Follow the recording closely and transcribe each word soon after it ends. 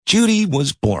Judy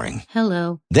was boring.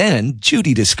 Hello. Then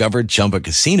Judy discovered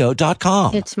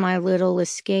ChumbaCasino.com. It's my little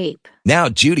escape. Now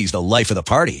Judy's the life of the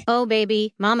party. Oh,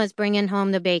 baby, mama's bringing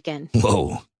home the bacon.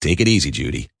 Whoa, take it easy,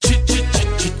 Judy.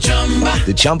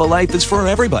 The Chumba life is for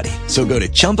everybody. So go to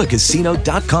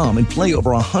ChumbaCasino.com and play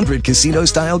over 100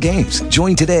 casino-style games.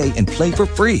 Join today and play for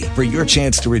free for your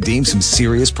chance to redeem some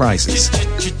serious prizes.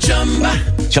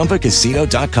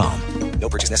 ChumbaCasino.com. No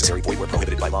purchase necessary. Void where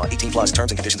prohibited by law. 18 plus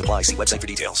terms and conditions apply. See website for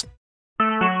details.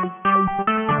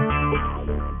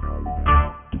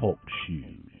 Talk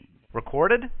shoes.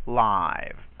 Recorded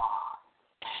live.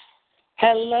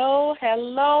 Hello,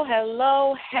 hello,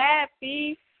 hello.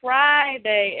 Happy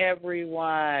Friday,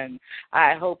 everyone.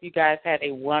 I hope you guys had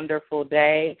a wonderful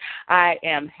day. I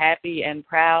am happy and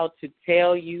proud to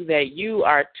tell you that you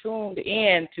are tuned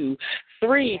in to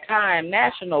 3-time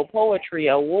National Poetry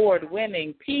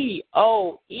Award-winning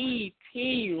P.O.E.T.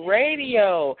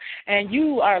 Radio, and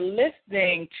you are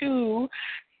listening to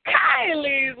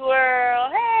Kiley'S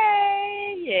World.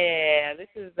 Hey, yeah, this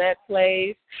is that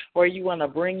place where you want to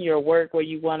bring your work, where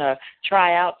you want to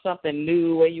try out something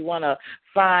new, where you want to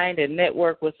find and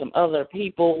network with some other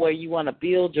people, where you want to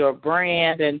build your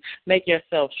brand and make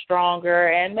yourself stronger,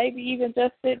 and maybe even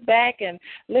just sit back and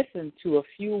listen to a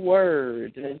few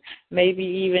words, and maybe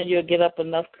even you'll get up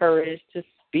enough courage to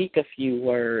speak a few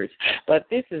words. But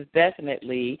this is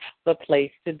definitely the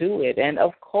place to do it. And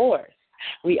of course,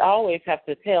 we always have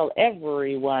to tell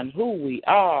everyone who we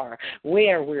are,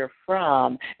 where we're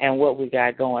from, and what we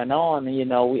got going on. You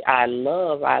know, I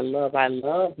love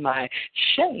my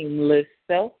shameless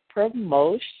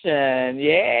self-promotion.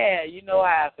 Yeah, you know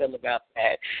how I feel about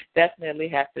that. Definitely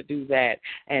have to do that.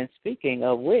 And speaking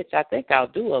of which, I think I'll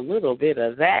do a little bit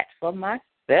of that for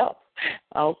myself.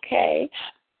 Okay.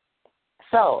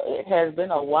 So it has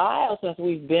been a while since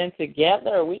we've been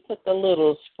together. We took a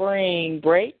little spring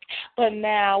break, but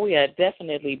now we are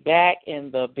definitely back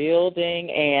in the building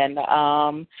and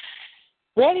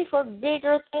ready for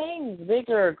bigger things,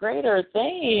 bigger, greater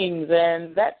things.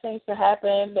 And that seems to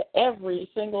happen every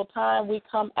single time we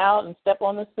come out and step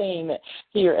on the scene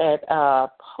here at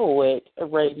P.O.E.T.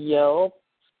 Radio.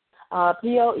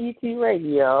 P.O.E.T.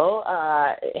 Radio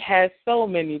has so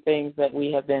many things that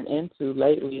we have been into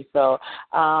lately. So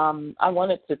I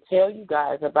wanted to tell you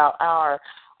guys about our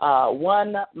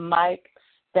One Mic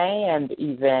Stand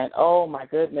event. Oh, my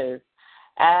goodness.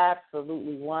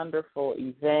 Absolutely wonderful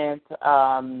event.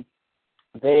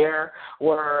 There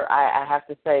were, I have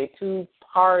to say, two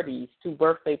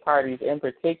birthday parties in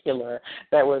particular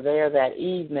that were there that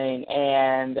evening,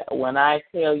 and when I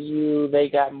tell you they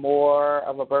got more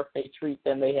of a birthday treat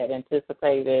than they had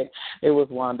anticipated, it was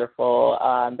wonderful.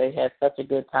 They had such a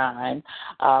good time.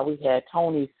 We had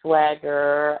Tony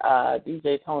Swagger,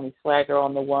 DJ Tony Swagger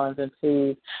on the ones and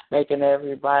twos, making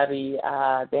everybody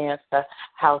dance to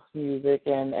house music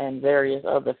and various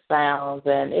other sounds,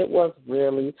 and it was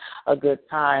really a good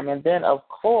time. And then, of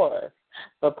course,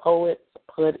 the poets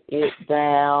put it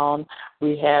down.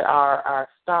 We had our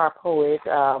star poet,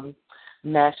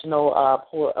 National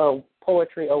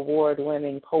Poetry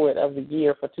Award-winning Poet of the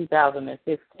Year for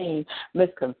 2015, Miss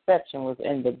Conception, was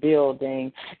in the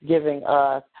building giving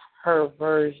us her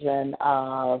version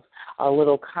of a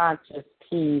little conscious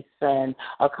piece, and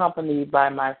accompanied by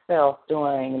myself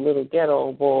doing Little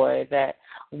Ghetto Boy, that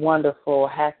wonderful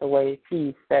Hathaway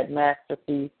piece, that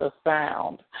masterpiece of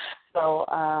sound. So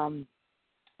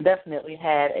definitely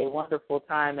had a wonderful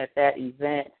time at that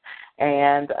event,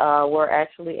 and we're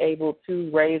actually able to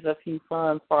raise a few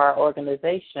funds for our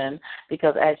organization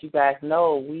because, as you guys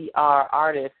know, we are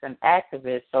artists and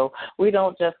activists, so we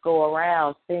don't just go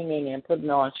around singing and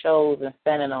putting on shows and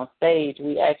standing on stage.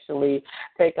 We actually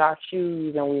take our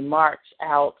shoes and we march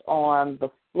out on the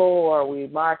floor. We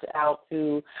march out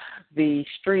to the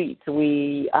streets.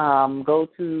 We go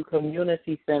to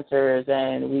community centers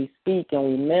and we speak and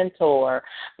we mentor.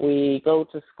 We go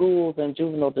to schools and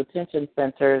juvenile detention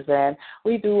centers, and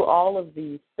we do all of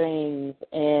these things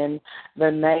in the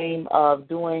name of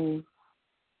doing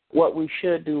what we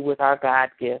should do with our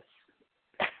God gifts.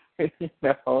 You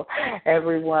know,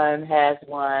 everyone has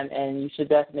one, and you should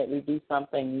definitely do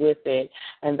something with it,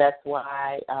 and that's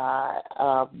why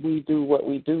we do what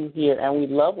we do here, and we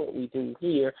love what we do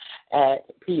here at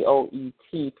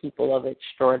P.O.E.T., People of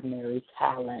Extraordinary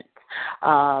Talent.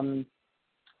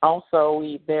 Also,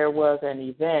 there was an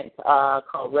event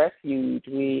called Refuge.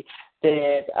 We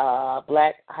did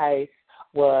Black Ice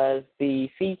was the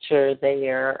feature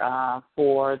there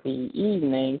for the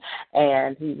evening,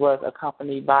 and he was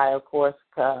accompanied by, of course,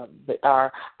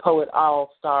 our Poet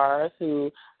All-Stars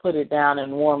who put it down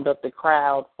and warmed up the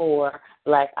crowd for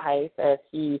Black Ice as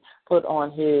he put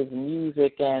on his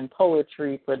music and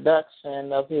poetry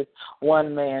production of his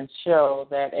one-man show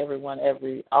that everyone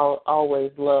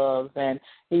always loves. And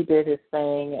he did his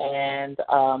thing, and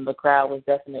the crowd was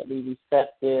definitely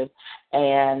receptive.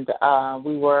 And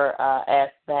we were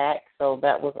asked back, so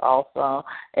that was also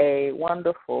a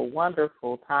wonderful,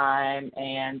 wonderful time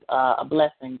and a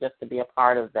blessing just to be a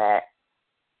part of that.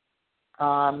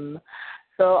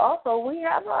 So also we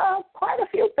have quite a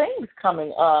few things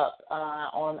coming up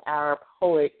on our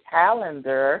Poet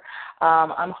calendar.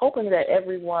 I'm hoping that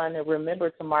everyone remember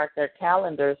to mark their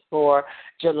calendars for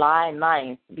July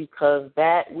 9th because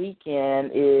that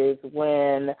weekend is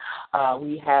when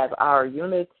we have our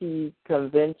Unity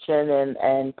Convention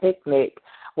and picnic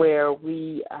where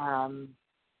we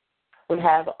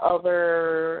have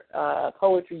other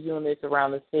poetry units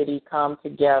around the city come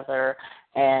together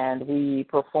and we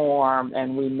perform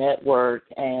and we network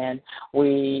and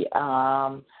we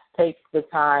take the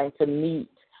time to meet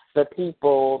the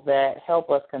people that help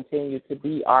us continue to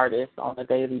be artists on a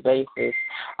daily basis.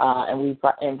 And we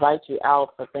invite you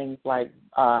out for things like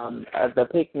the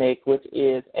picnic, which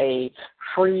is a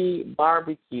free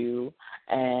barbecue.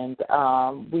 And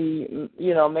we,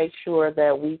 make sure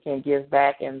that we can give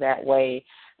back in that way.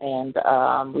 And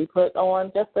we put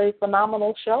on just a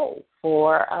phenomenal show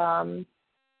for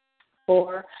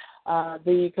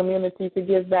the community to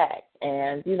give back.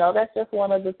 And, that's just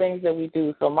one of the things that we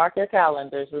do. So mark your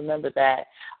calendars. Remember that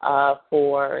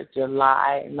for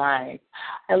July 9th.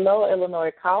 Hello,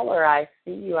 Illinois caller. I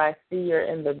see you. I see you're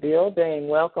in the building.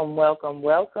 Welcome, welcome,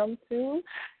 welcome to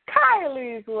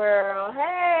Kiley's World.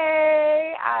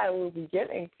 Hey, I will be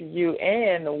getting to you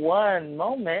in one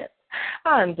moment.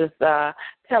 I'm just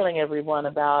telling everyone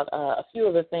about a few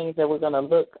of the things that we're going to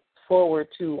look forward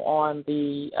to on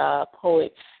the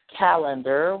Poet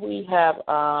calendar. We have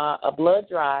a blood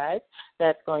drive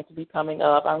that's going to be coming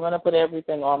up. I'm going to put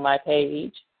everything on my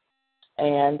page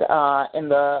and in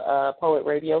the Poet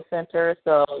Radio Center,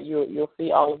 so you'll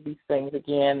see all of these things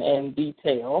again in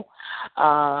detail.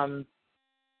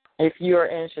 If you're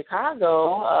in Chicago,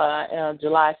 on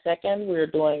July 2nd, we're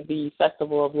doing the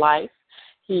Festival of Life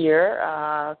here,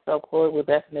 so Poet will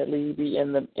definitely be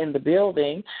in the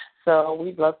building. So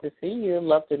we'd love to see you,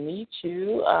 love to meet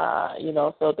you,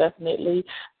 so definitely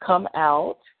come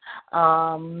out.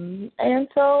 And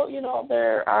so,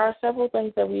 there are several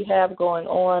things that we have going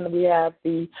on. We have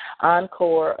the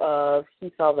encore of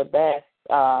He Saw the Best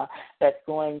that's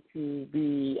going to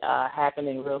be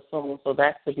happening real soon. So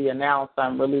that's to be announced.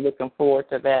 I'm really looking forward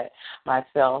to that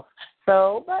myself.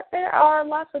 So, but there are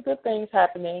lots of good things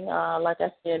happening. Like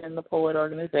I said, in the Poet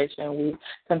organization, we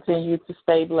continue to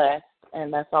stay blessed.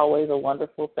 And that's always a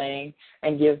wonderful thing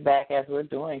and give back as we're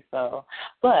doing so.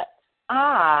 But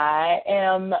I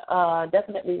am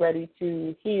definitely ready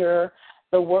to hear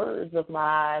the words of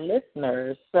my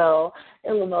listeners. So,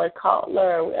 Illinois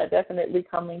caller, we are definitely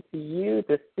coming to you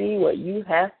to see what you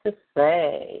have to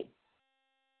say.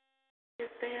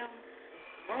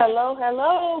 Hello,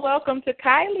 hello. Welcome to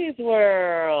Kiley's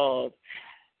World.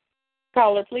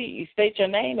 Caller, please state your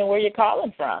name and where you're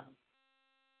calling from.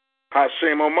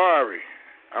 Hashim Omari.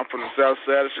 I'm from the south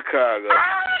side of Chicago.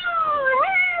 Oh,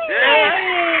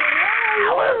 hey!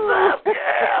 What's up,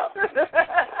 girl?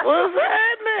 What's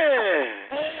happening?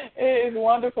 It's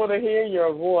wonderful to hear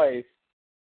your voice.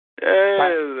 Yes,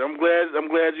 I'm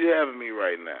glad you're having me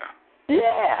right now.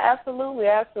 Yeah, absolutely,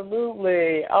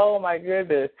 absolutely. Oh my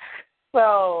goodness.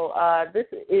 So this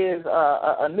is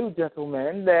a new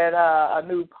gentleman, a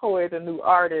new poet, a new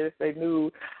artist, a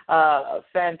new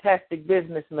fantastic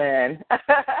businessman.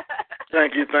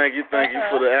 Thank you for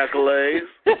the accolades.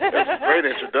 That's a great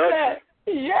introduction.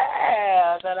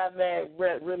 Yeah, that I met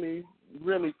really,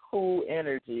 really cool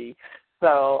energy.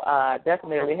 So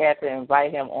definitely had to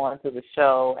invite him onto the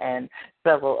show and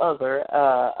several other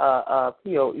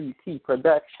P.O.E.T.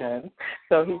 productions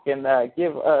so he can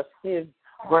give us his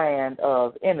brand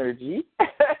of energy.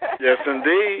 Yes,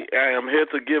 indeed. I am here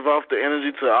to give off the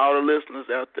energy to all the listeners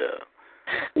out there.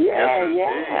 Yeah,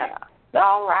 yes, yeah.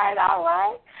 All right.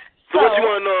 So what you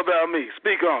want to know about me?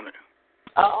 Speak on it.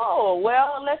 Oh,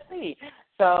 well, let's see.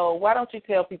 So why don't you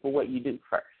tell people what you do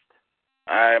first?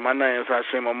 All right, my name is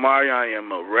Hashim Omari. I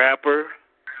am a rapper,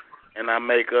 and I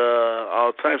make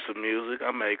all types of music.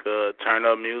 I make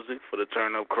turn-up music for the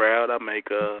turn-up crowd. I make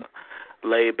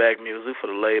laid-back music for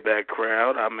the laid-back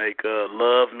crowd. I make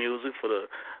love music for the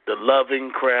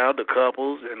loving crowd, the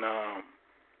couples, and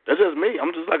that's just me.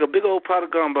 I'm just like a big old pot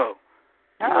of gumbo.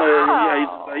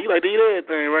 You like to eat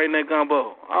everything right in that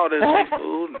gumbo. All that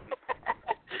seafood,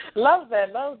 Love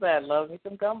that. Love me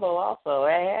some gumbo also.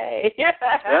 Hey.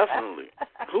 Definitely.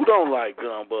 Who don't like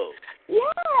gumbo?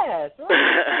 Yes.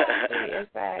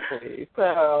 Exactly.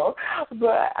 So,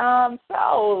 but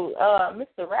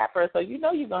Mr. Rapper, so you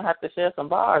know you're gonna have to share some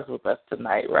bars with us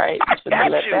tonight, right? I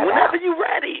got you. Whenever you're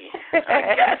ready,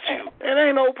 I got you. It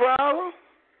ain't no problem.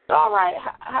 All right.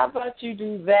 How about you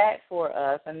do that for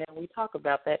us, and then we talk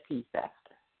about that piece after.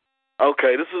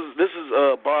 Okay. This is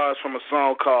bars from a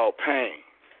song called Pain,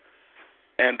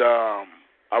 and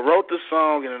I wrote this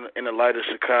song in the light of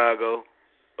Chicago,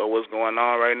 or what's going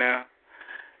on right now.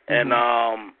 And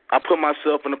I put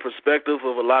myself in the perspective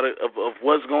of a lot of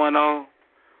what's going on.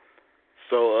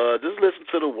 So just listen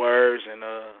to the words, and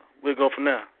we'll go from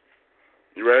there.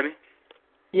 You ready?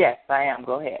 Yes, I am.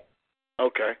 Go ahead.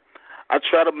 Okay. I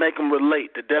try to make them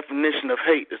relate. The definition of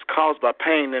hate is caused by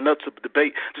pain and up to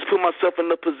debate. Just put myself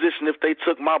in the position if they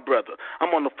took my brother.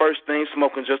 I'm on the first thing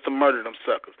smoking just to murder them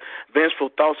suckers. Vengeful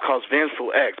thoughts cause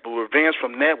vengeful acts, but revenge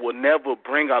from that will never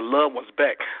bring our loved ones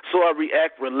back. So I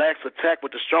react, relax, attack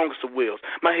with the strongest of wills.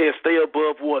 My head stay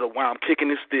above water while I'm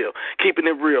kicking it still. Keeping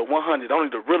it real, 100,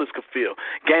 only the realest could feel.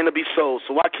 Gain to be sold,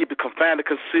 so I keep it confined and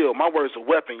concealed. My words a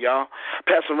weapon, y'all.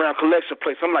 Passing around collection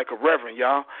plates, I'm like a reverend,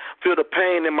 y'all. Feel the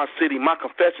pain in my city. My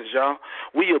confessions, y'all.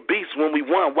 We a beast when we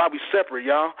won. Why we separate,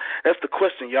 y'all? That's the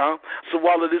question, y'all. So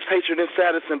all of this hatred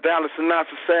inside us, imbalance in our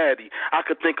society, I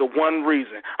could think of one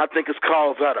reason. I think it's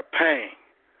caused out of pain.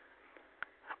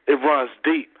 It runs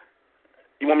deep.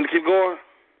 You want me to keep going?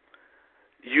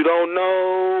 You don't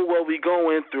know what we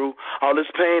going through. All this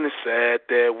pain and sad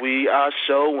that we are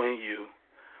showing you.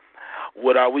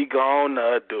 What are we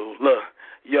gonna do?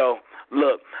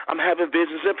 Look, I'm having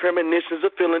visions and premonitions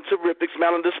of feeling terrific,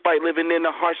 smiling despite living in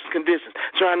the harshest conditions.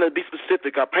 Trying to be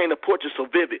specific, I paint a portrait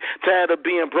so vivid. Tired of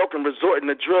being broken,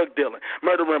 resorting to drug dealing,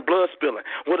 murder and blood spilling.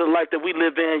 What a life that we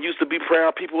live in. Used to be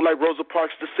proud people like Rosa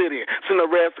Parks to sit in. Send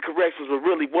their ass to corrections, but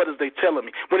really, what is they telling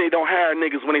me? When they don't hire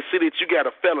niggas, when they see that you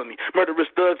got a felony. Murderous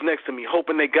thugs next to me,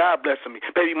 hoping they God blessing me.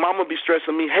 Baby mama be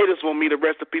stressing me, haters want me to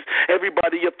rest in peace.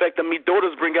 Everybody affecting me,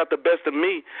 daughters bring out the best of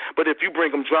me. But if you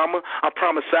bring them drama, I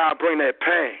promise I'll bring that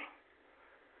pain.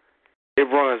 It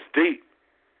runs deep.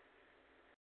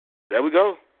 There we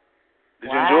go.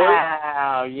 Did you enjoy it?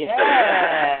 Wow, yes.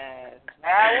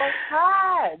 That was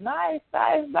hot. Nice.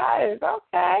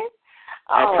 Okay.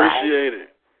 I appreciate it.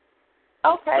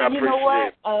 Okay, you know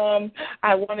what?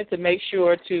 I wanted to make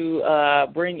sure to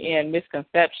bring in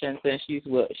Misconception since she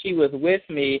was with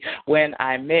me when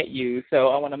I met you. So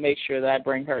I want to make sure that I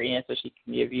bring her in so she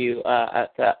can give you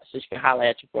so she can holler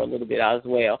at you for a little bit as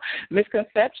well.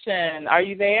 Misconception, are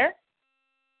you there?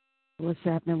 What's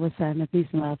happening? Peace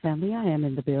and love, family. I am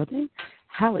in the building.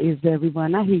 How is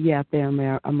everyone? I hear you out there,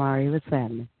 Amari. What's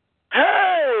happening?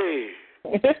 Hey!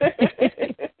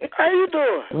 How you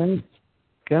doing?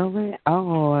 Going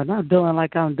on. I'm doing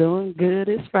like I'm doing good.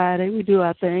 It's Friday. We do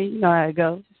our thing. You know how it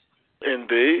goes.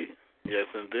 Indeed. Yes,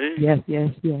 indeed.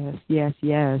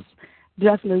 Yes.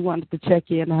 Definitely wanted to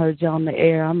check in. I heard you on the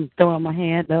air. I'm throwing my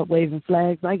hand up, waving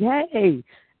flags like, hey,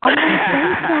 I want to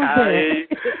say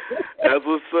something. That's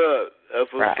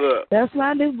what's up. That's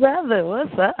my new brother.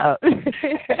 What's up?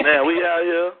 Man, we out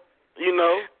here, you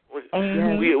know. We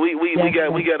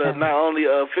got a not only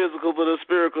a physical but a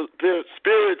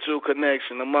spiritual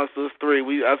connection amongst us three.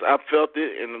 I felt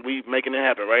it, and we making it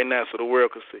happen right now so the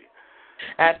world can see.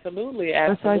 Absolutely.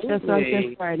 That's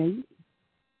Friday.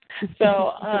 So,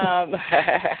 all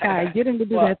right, get him to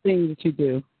do that thing that you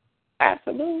do.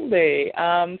 Absolutely.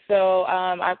 So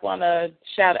I want to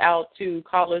shout out to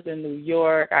callers in New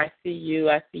York. I see you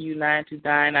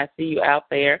 929. I see you out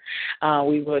there.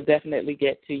 We will definitely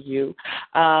get to you.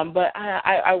 But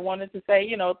I wanted to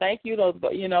say, thank you.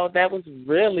 That was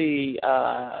really,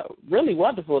 really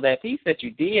wonderful. That piece that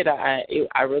you did, I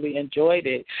really enjoyed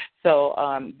it. So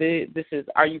this is,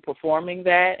 are you performing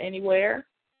that anywhere?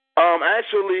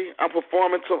 Actually, I'm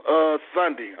performing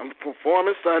Sunday. I'm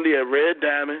performing Sunday at Red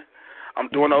Diamond. I'm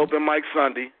doing an open mic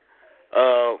Sunday.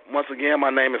 Once again, my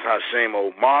name is Hashim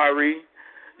Omari.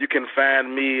 You can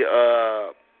find me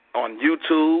on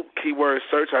YouTube, keyword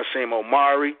search Hashim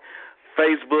Omari.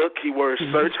 Facebook, keyword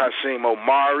search Hashim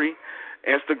Omari.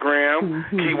 Instagram,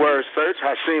 keyword search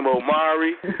Hashim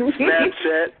Omari.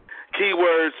 Snapchat,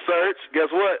 keyword search, guess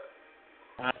what?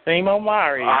 Hashim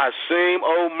Omari. Hashim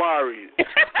Omari.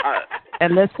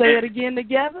 And let's say it again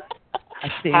together.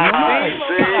 Hashim Omari.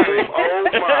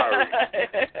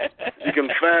 You can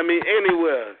find me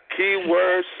anywhere.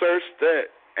 Keyword search that.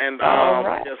 And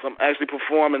right. Yes, I'm actually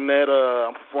performing that.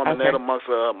 That amongst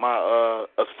my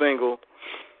a single.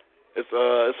 It's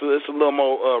a little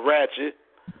more ratchet,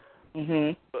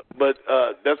 But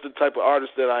that's the type of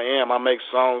artist that I am. I make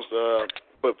songs,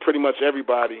 but pretty much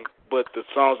everybody. But the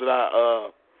songs that I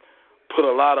put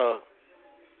a lot of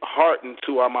heart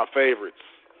into are my favorites.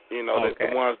 You know,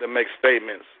 the ones that make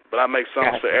statements. But I make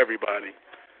songs for everybody.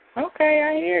 Okay,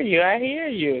 I hear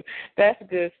you. That's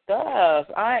good stuff.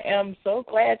 I am so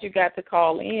glad you got to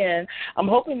call in. I'm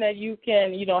hoping that you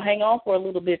can, hang on for a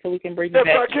little bit so we can bring you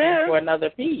back in for another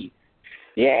piece.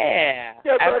 Yeah.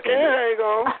 Yes, absolutely. I can hang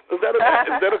on. Is that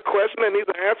a question that needs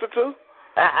an answer to?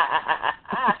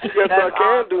 Yes, I can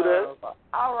awesome. Do that.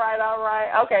 All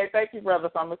right. Okay, thank you, brother.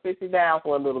 So I'm going to sit you down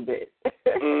for a little bit.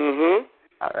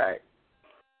 All right.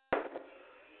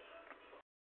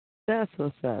 That's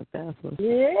what's up.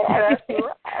 Yeah, that's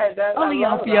right. Only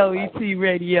on P.O.E.T.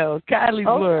 Radio, Kiley's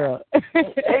World.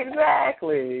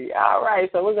 Exactly. All right,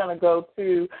 so we're going to go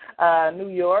to New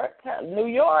York.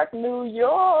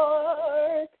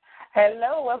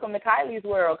 Hello, welcome to Kiley's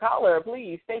World. Caller,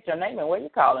 please state your name and where you're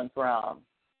calling from.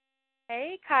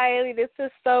 Hey, Kiley, this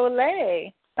is Soleil.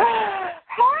 Hey!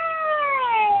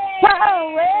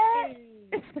 P.O.E.T.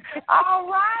 All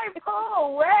right,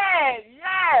 P.O.E.T.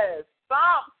 Yes.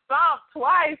 Stomp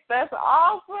twice. That's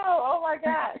awesome. Oh, my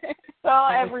God. So,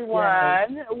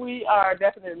 everyone, we are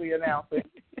definitely announcing.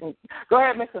 Go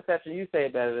ahead, Miss Conception. You say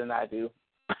it better than I do.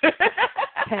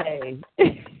 Hey.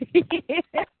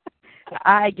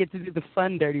 I get to do the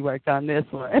fun, dirty work on this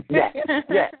one. Yes.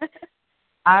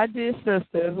 Our dear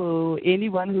sister,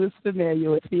 anyone who is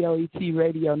familiar with P.O.E.T.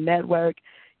 Radio Network,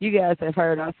 you guys have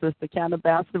heard our sister kind of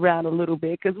bounce around a little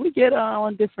bit because we get her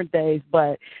on different days,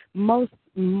 but most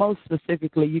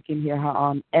specifically, you can hear her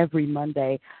on every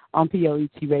Monday on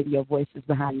P.O.E.T. Radio Voices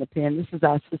Behind the Pen. This is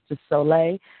our sister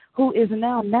Soleil, who is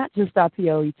now not just our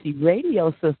P.O.E.T.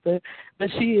 Radio sister, but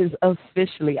she is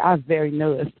officially our very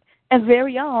newest and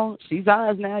very own. She's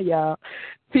ours now, y'all.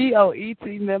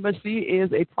 P.O.E.T. member. She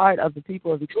is a part of the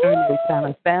People of Extraordinary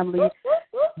Talent family.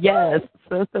 Yes,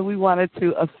 sister, we wanted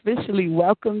to officially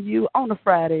welcome you on a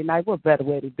Friday night. What better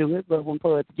way to do it but when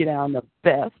poets get on the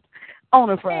best on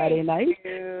a Friday night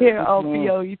here on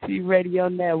P.O.E.T. Radio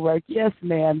Network. Yes,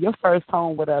 ma'am, your first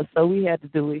home with us, so we had to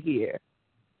do it here.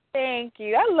 Thank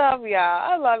you. I love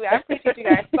y'all. I appreciate you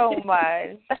guys so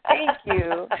much. Thank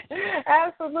you.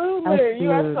 Absolutely. You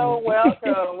are so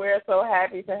welcome. We're so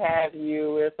happy to have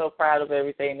you. We're so proud of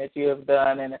everything that you have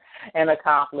done and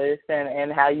accomplished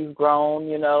and how you've grown,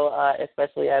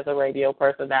 especially as a radio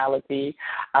personality.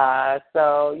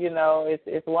 So,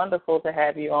 it's wonderful to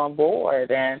have you on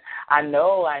board. And I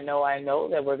know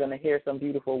that we're going to hear some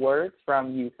beautiful words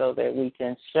from you so that we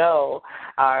can show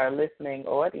our listening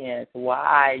audience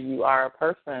why you are a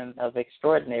person of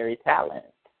extraordinary talent.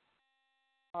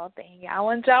 Oh, thank you. I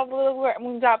want to drop a little word. I'm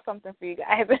going to drop something for you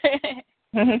guys.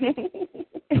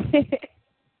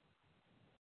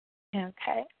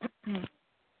 Okay.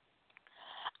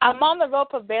 I'm on the road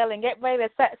prevailing, get ready to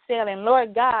set sailing.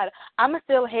 Lord God, I'm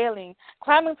still hailing,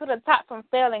 climbing to the top from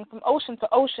failing, from ocean to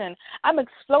ocean. I'm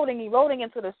exploding, eroding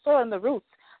into the soil and the roots,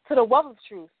 to the wealth of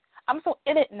truth. I'm so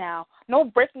in it now, no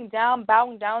breaking down,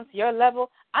 bowing down to your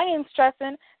level. I ain't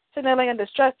stressing, signaling and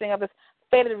distressing of this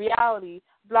faded reality,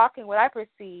 blocking what I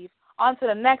perceive, on to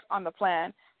the next on the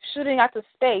plan, shooting out to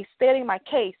space, stating my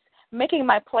case, making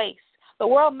my place. The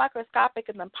world microscopic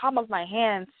in the palm of my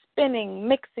hand, spinning,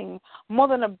 mixing, more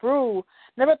than a brew.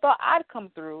 Never thought I'd come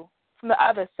through from the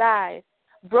other side.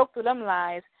 Broke through them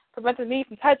lies, prevented me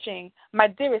from touching my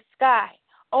dearest sky.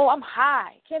 Oh, I'm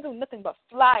high, can't do nothing but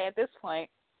fly at this point.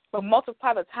 But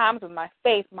multiply the times of my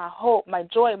faith, my hope, my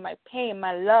joy, my pain,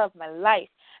 my love, my life.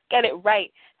 Get it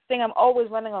right. Saying I'm always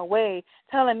running away,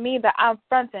 telling me that I'm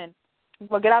fronting.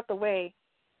 Well, get out the way.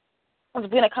 It's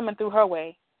Vina coming through her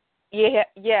way.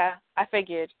 Yeah, I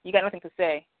figured. You got nothing to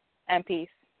say. And peace.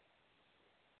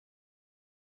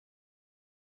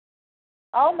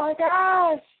 Oh, my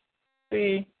gosh.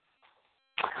 See,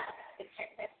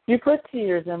 you put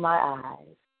tears in my eyes.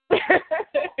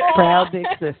 Proud big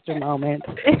sister moment.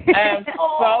 I'm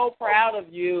so proud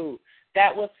of you.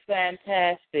 That was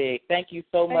fantastic. Thank you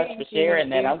so much for sharing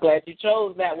that. I'm glad you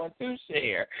chose that one to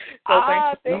share. So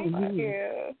thank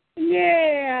you.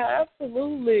 Yeah,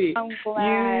 absolutely. I'm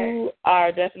glad. You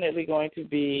are definitely going to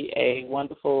be a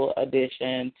wonderful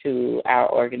addition to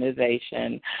our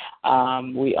organization.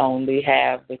 We only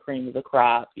have the cream of the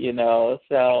crop,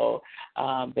 so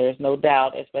there's no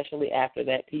doubt, especially after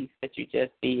that piece that you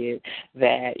just did,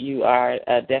 that you are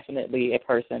definitely a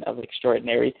person of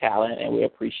extraordinary talent, and we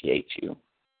appreciate you.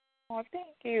 Oh,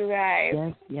 thank you, guys.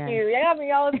 Yes. Thank you. You got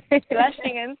me all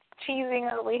blushing and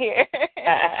cheesing over here.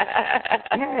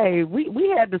 Hey,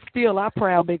 we had to steal our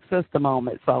proud big sister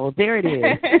moment, so there it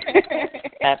is.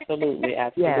 Absolutely.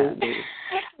 Yeah.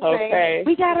 Okay.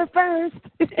 We got her first.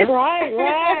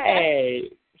 Right.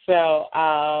 So,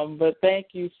 but thank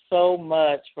you so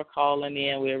much for calling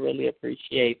in. We really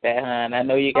appreciate that, hon. I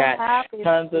know you got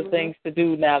tons of things to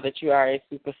do now that you are a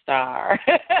superstar.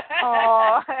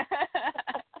 Oh.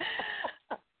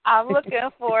 I'm looking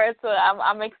forward to it.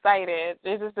 I'm excited.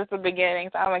 This is just the beginning,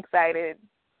 so I'm excited.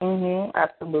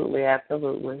 Absolutely.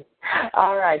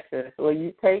 All right, sis. Well,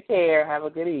 you take care. Have a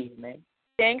good evening.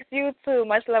 Thanks, you too.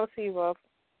 Much love to you both.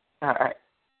 All right.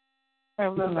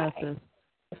 Bye.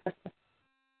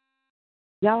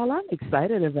 Y'all, I'm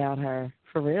excited about her,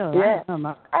 for real. Yeah, I'm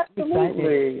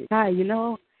absolutely. excited. Hi, you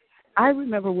know, I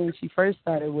remember when she first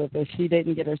started with us, she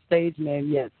didn't get her stage name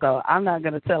yet, so I'm not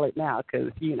going to tell it now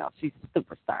because, you know, she's a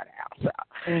superstar now. So.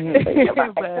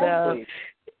 But,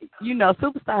 you know,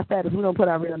 superstar status, we don't put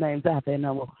our real names out there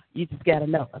no more. You just got to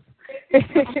know us.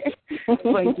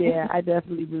 But, yeah, I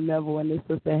definitely remember when this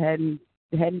sister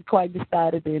hadn't quite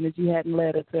decided the energy hadn't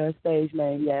led her to her stage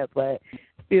name yet, but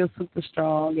still super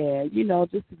strong and, you know,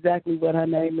 just exactly what her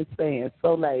name is saying.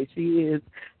 Soleil. She is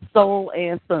soul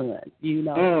and sun, you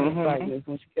know, brightness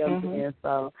when she comes in.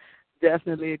 So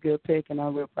definitely a good pick, and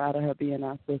I'm real proud of her being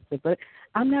our sister. But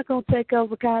I'm not going to take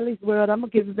over Kiley's world. I'm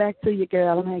going to give it back to you,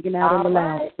 girl. I'm hanging out in the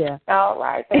lounge there. All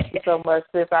right. Thank you so much,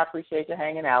 sis. I appreciate you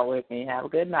hanging out with me. Have a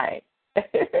good night.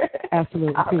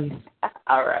 Absolutely. Peace.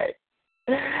 All right.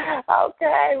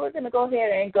 Okay, we're going to go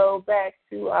ahead and go back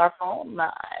to our phone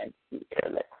line.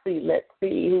 Let's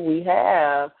see who we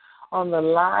have on the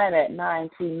line at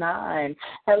 929.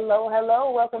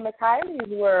 Hello. Welcome to Kiley's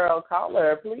World.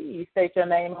 Caller, please state your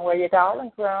name and where you're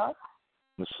calling from.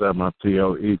 What's up, my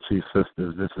P.O.E.T.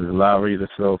 sisters? This is Larry, the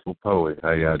Soulful Poet.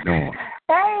 How y'all doing?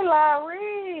 Hey,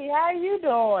 Larry. How you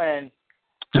doing?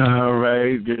 All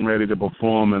right. Getting ready to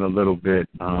perform in a little bit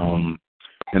in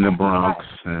the Bronx.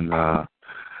 And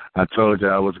I told you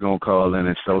I was going to call in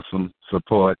and show some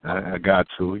support. I got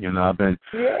to. You know, I've been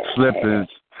slipping.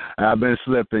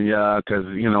 Y'all, because,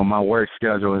 you know, my work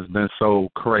schedule has been so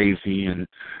crazy. And,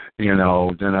 you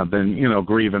know, then I've been, you know,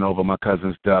 grieving over my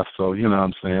cousin's death. So, you know what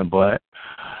I'm saying? But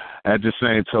at the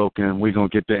same token, we're going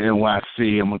to get to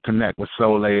NYC. I'm going to connect with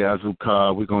Soleil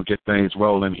Azucar. We're going to get things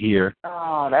rolling here.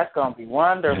 Oh, that's going to be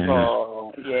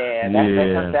wonderful.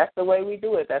 That's the way we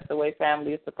do it. That's the way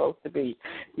family is supposed to be.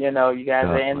 You know, you guys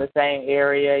are in the same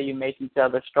area. You make each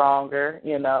other stronger,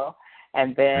 you know.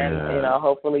 And then, you know,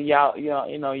 hopefully y'all,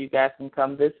 you know, you guys can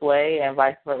come this way and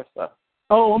vice versa.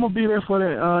 Oh, I'm going to be there for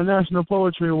the National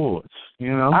Poetry Awards,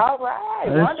 you know. All right,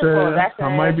 wonderful.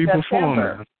 I might be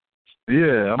performing.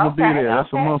 Yeah, I'm going to be there.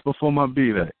 That's a month before my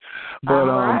B-Day. But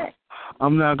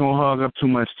I'm not going to hog up too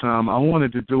much time. I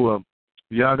wanted to do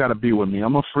y'all got to be with me.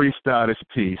 I'm going to freestyle this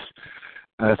piece.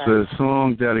 It's a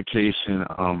song dedication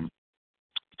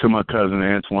to my cousin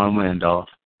Antoine Randolph,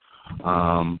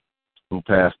 who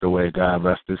passed away. God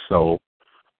rest his soul.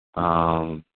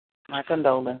 My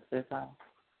condolences.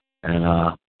 And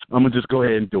I'm going to just go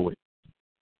ahead and do it.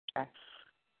 Okay.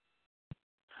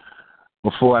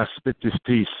 Before I spit this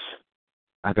piece,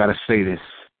 I got to say this.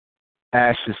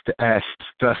 Ashes to ashes,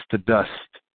 dust to dust.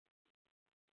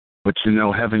 But you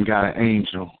know, heaven got an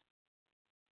angel.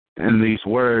 And these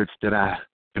words that I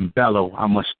embellow, I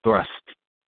must thrust.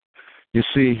 You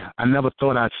see, I never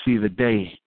thought I'd see the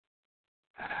day.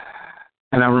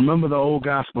 And I remember the old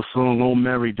gospel song, "Oh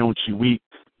Mary, don't you weep."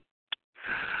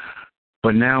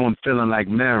 But now I'm feeling like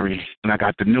Mary, and I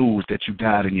got the news that you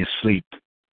died in your sleep.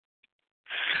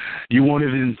 You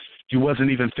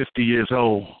wasn't even 50 years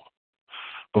old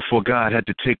before God had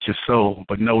to take your soul.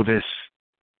 But know this,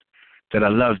 that I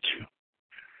loved you.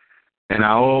 And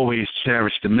I always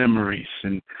cherish the memories.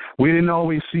 And we didn't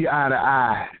always see eye to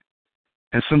eye.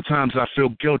 And sometimes I feel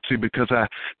guilty because I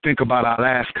think about our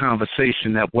last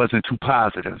conversation that wasn't too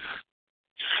positive.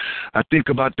 I think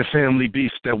about the family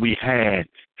beefs that we had,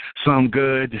 some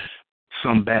good,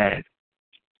 some bad.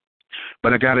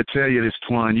 But I got to tell you this,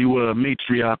 Twan, you were a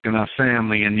matriarch in our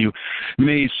family, and you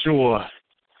made sure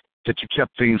that you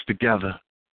kept things together.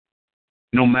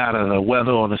 No matter the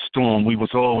weather or the storm, we was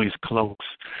always close.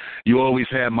 You always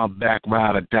had my back,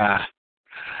 ride or die.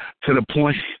 To the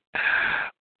point,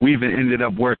 we even ended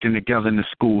up working together in the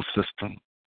school system.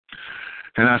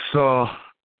 And I saw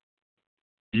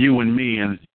you and me,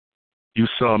 and you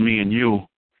saw me and you.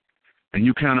 And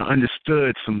you kind of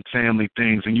understood some family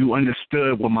things, and you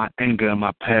understood where my anger and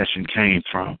my passion came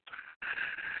from.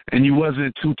 And you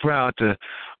wasn't too proud to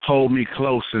hold me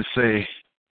close and say,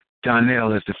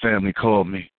 "Donnell," as the family called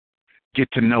me,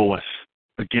 "get to know us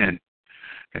again."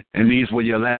 And these were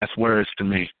your last words to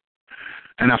me.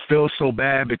 And I feel so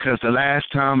bad because the last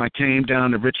time I came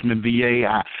down to Richmond, VA,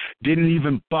 I didn't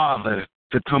even bother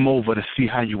to come over to see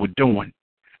how you were doing.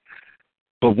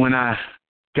 But when I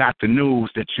got the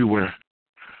news that you were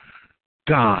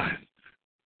gone,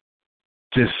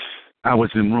 I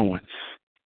was in ruins.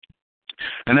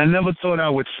 And I never thought I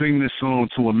would sing this song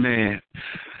to a man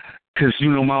because,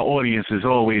 you know, my audience is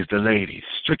always the ladies,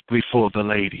 strictly for the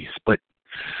ladies. But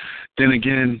then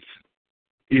again,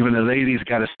 even the ladies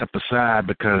got to step aside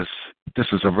because this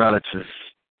is a relative.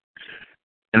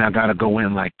 And I got to go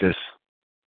in like this.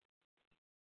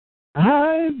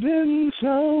 I've been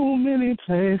so many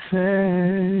places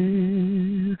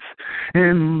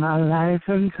in my life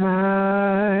and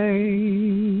time.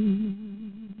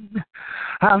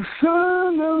 I've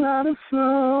sung a lot of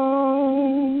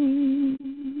songs.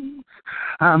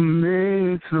 I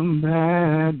made some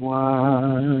bad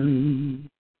ones.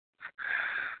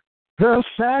 The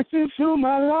factors to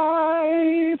my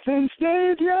life and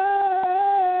stages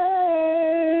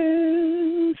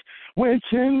with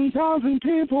 10,000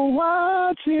 people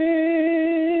watching.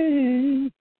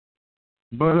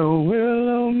 But I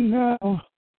will now,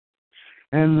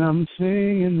 and I'm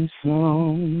singing this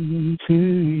song to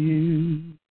you.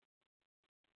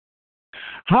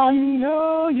 I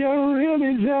know you're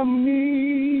really just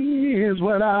me is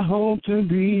what I hope to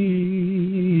be.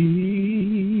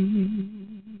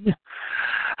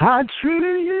 I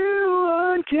treated you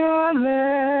unkindly,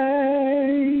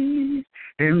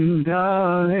 and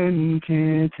darling,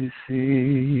 can't you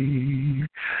see?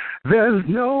 There's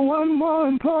no one more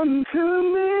important to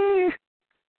me.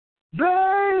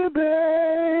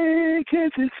 Baby,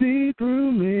 can't you see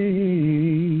through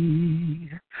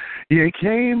me? You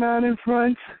came out in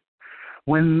front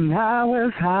when I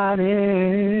was hiding.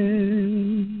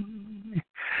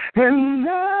 And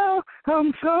now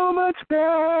I'm so much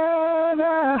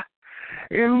better.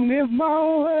 And if my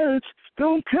words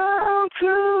don't come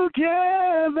together,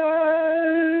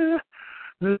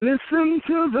 listen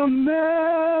to the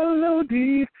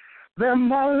melody that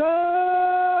my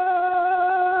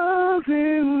love's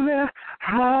in there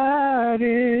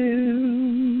hiding.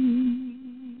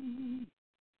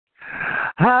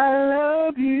 I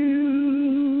love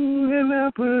you in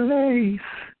a place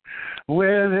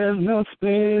where there's no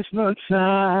space, no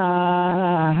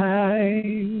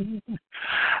time.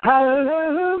 I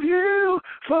love you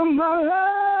for my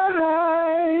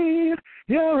life.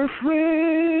 You're a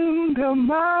friend of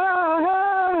mine.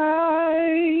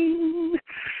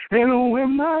 And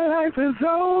when my life is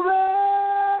over,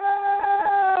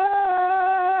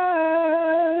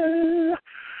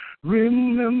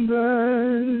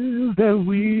 remember that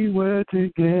we were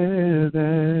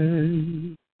together.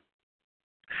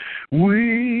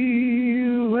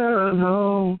 We were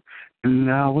alone, and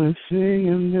now we're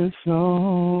singing this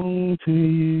song to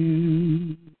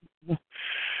you.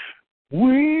 We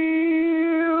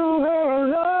were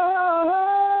alone,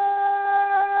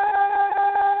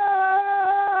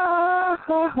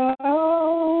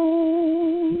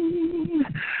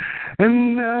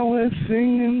 and now we're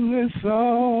singing this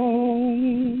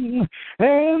song.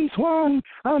 Antoine,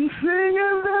 I'm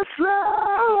singing this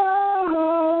song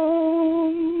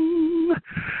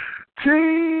to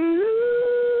you.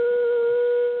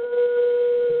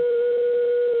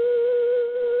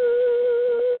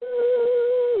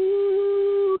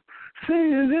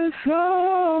 Singing this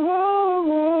song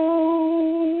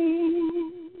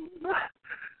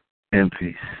in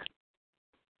peace.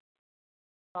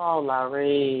 Oh,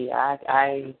 Larry,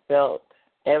 I felt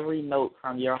every note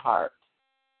from your heart.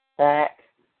 That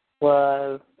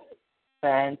was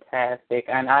fantastic.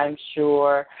 And I'm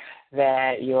sure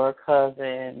that your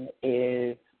cousin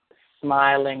is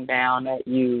smiling down at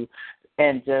you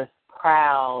and just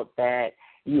proud that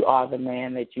you are the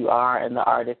man that you are and the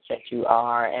artist that you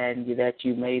are, and that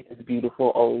you made this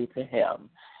beautiful ode to him.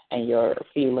 And your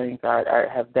feelings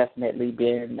have definitely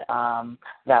been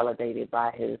validated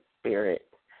by his spirit.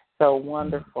 So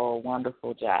wonderful,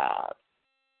 wonderful job.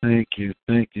 Thank you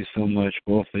so much,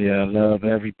 both of you. I love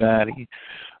everybody.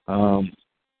 I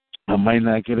might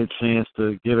not get a chance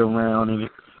to get around and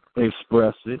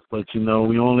express it, but, you know,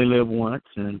 we only live once,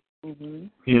 and,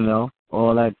 you know,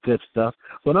 all that good stuff.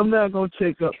 But I'm not going to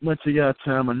take up much of y'all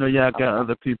time. I know y'all got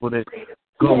other people that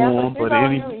go on, but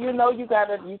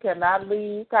you cannot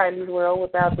leave Kiley's World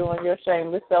without doing your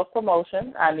shameless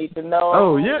self-promotion. I need to know.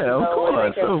 Oh, yeah, of course. Where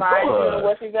they can find you and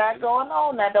what you got going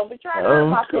on. Now, don't be trying to hurt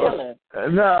my feelings.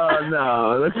 No,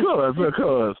 of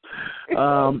course.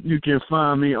 You can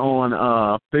find me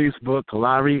on Facebook,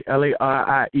 Larry,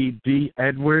 Laried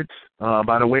Edwards.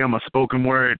 By the way, I'm a spoken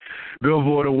word,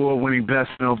 Billboard award-winning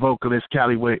best male vocalist,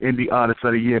 Kiley with Indie Artist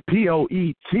of the Year,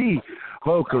 P.O.E.T.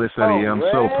 vocalist of the year. I'm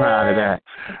so proud of that.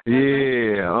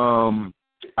 Yeah.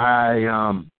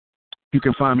 You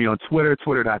can find me on Twitter,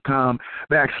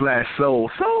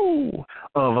 twitter.com/soul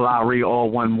of Lowry, all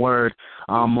one word.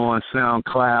 I'm on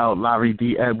SoundCloud, Lowry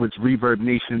D. Edwards,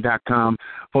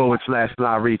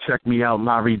 ReverbNation.com/Lowry. Check me out,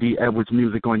 Lowry D. Edwards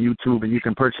Music on YouTube, and you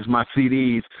can purchase my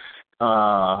CDs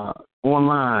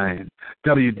online,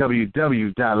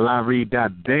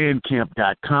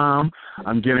 www.lowry.bandcamp.com.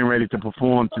 I'm getting ready to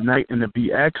perform tonight in the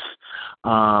BX.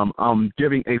 I'm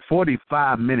giving a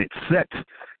 45-minute set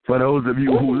for those of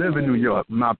you who live in New York.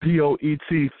 My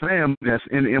P.O.E.T. family that's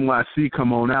in NYC,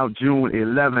 come on out June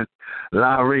 11th,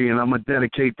 Lowry, and I'm going to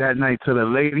dedicate that night to the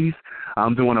ladies.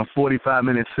 I'm doing a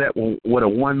 45-minute set with a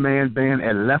one-man band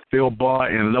at Left Field Bar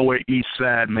in Lower East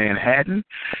Side, Manhattan.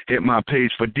 Hit my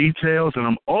page for details, and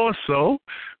I'm also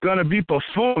going to be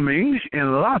performing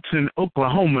in Lawton,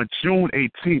 Oklahoma, June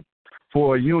 18th.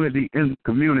 For unity in the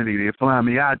community. They fly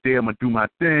me out there. I'm going to do my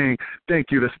thing. Thank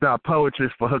you to Star Poetry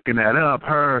for hooking that up.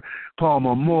 Her,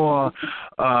 Palmer Moore,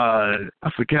 I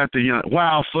forgot the young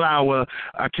Wildflower.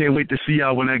 I can't wait to see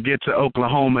y'all when I get to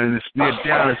Oklahoma, and it's near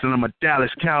Dallas, and I'm a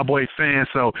Dallas Cowboy fan.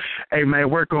 So, hey, man,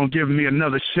 work on giving me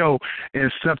another show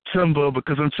in September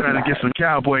because I'm trying to get some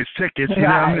Cowboys tickets. You know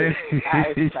what I mean?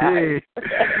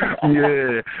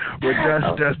 Yeah. But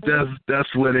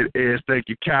that's what it is. Thank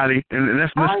you, Kylie. And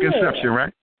that's misconception.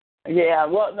 Right? Yeah,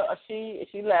 well, no, she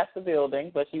left the building,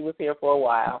 but she was here for a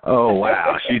while. Oh,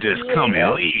 wow. She just come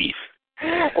and leave.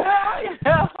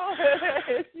 Well,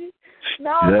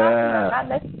 not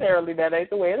necessarily. That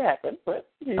ain't the way it happened, but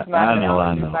she's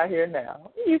not She's not here now.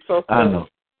 You're so silly.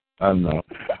 I know.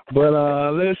 But,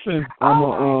 listen, I'm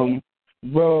a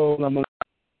roll.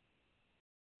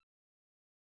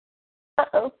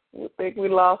 We think we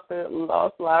lost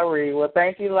Lowry. Well,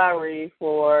 thank you, Lowry,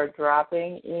 for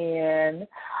dropping in.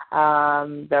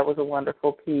 That was a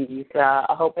wonderful piece. I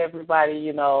hope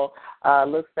everybody,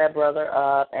 looks that brother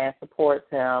up and supports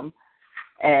him.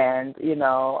 And,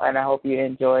 and I hope you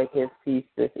enjoyed his piece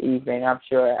this evening. I'm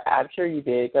sure you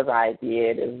did, because I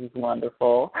did. It was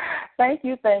wonderful. Thank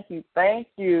you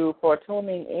for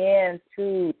tuning in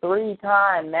to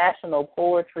 3-time National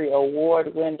Poetry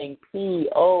Award-winning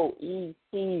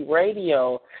P.O.E.T.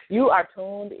 Radio. You are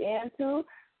tuned into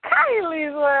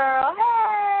Kiley's World.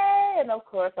 Hey! And, of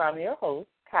course, I'm your host,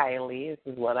 Kiley. This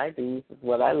is what I do. This is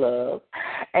what I love.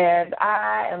 And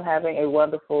I am having a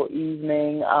wonderful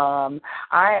evening.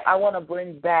 I want to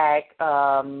bring back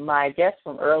my guest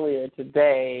from earlier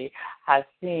today,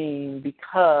 Hasim,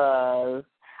 because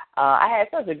I had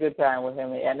such a good time with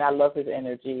him, and I love his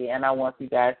energy, and I want you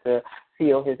guys to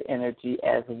feel his energy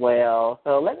as well.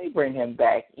 So let me bring him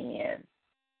back in.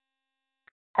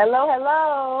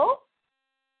 Hello.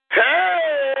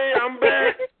 Hey, I'm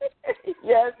back.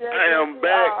 Yes, I am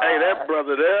back. Hey, that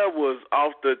brother there was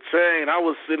off the chain. I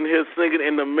was sitting here singing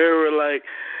in the mirror like,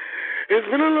 it's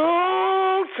been a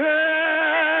long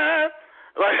time.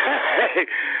 Like, hey,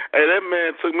 that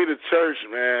man took me to church,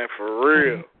 man, for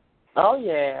real. Oh,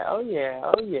 yeah.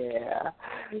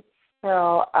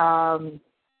 So,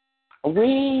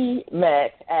 we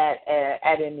met at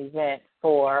an event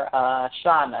for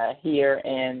Shauna here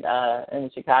in the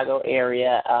Chicago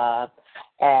area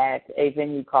at a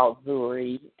venue called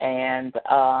Zuri, and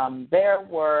there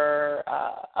were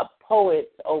a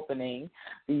poet's opening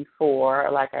before,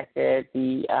 like I said,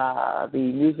 the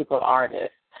musical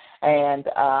artist. And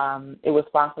it was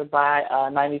sponsored by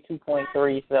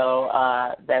 92.3, so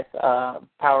that's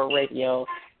Power Radio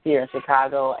here in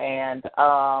Chicago. And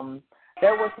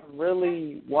there were some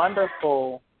really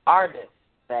wonderful artists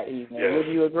that evening. Yes. Would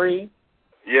you agree?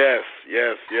 Yes.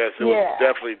 It was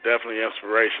definitely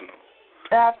inspirational.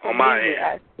 Absolutely, on my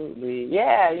end. Absolutely.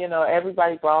 Yeah,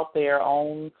 everybody brought their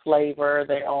own flavor,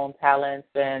 their own talents,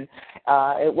 and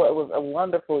it was a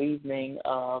wonderful evening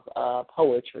of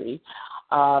poetry.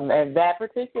 And that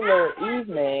particular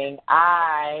evening,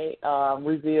 I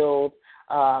revealed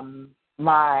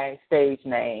my stage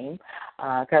name,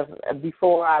 because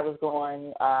before I was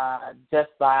going just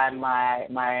by my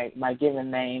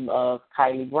given name of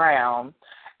Kiley Brown,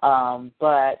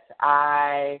 but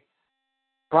I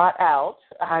brought out,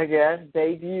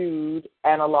 debuted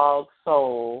Analog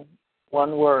Soul,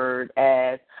 one word,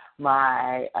 as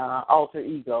my alter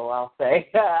ego, I'll say,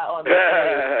 on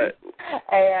the stage.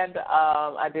 And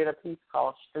I did a piece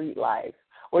called Street Life.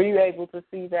 Were you able to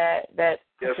see that? Yes,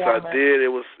 I did. It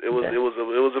was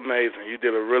amazing. You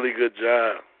did a really good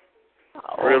job.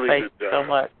 Oh, really good job. Thank you so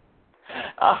much.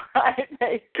 All right.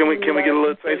 Can we get a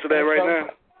little taste of that right now?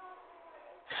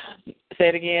 Say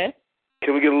it again.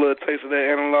 Can we get a little taste of that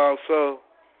Analog Soul?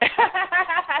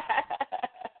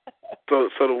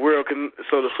 So the world can,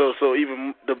 so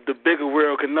even the bigger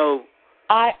world can know.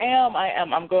 I am.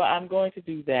 I'm going to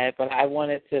do that, but I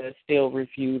wanted to still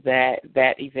review that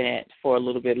event for a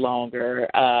little bit longer.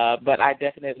 But I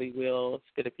definitely will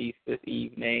spit a piece this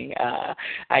evening.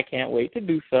 I can't wait to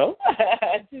do so.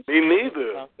 Me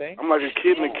neither. Something. I'm like a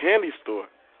kid in a candy store.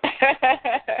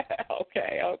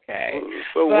 Okay.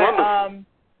 So wonderful.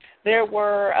 There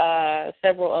were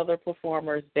several other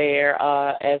performers there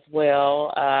as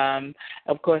well.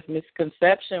 Of course, Miss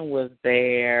Conception was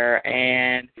there,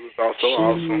 and it was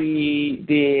also she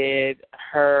did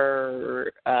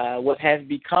her what has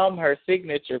become her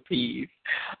signature piece,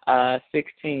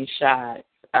 16 Shots,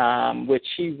 which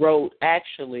she wrote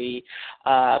actually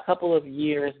a couple of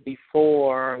years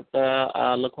before the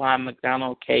Laquan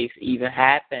McDonald case even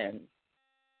happened.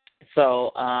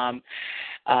 So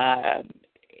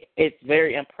it's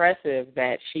very impressive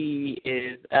that she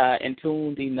is in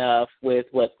tuned enough with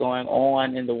what's going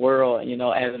on in the world, you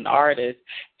know, as an artist,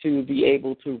 to be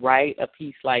able to write a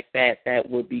piece like that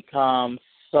would become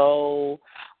so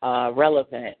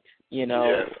relevant, you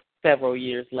know, yes. several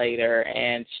years later.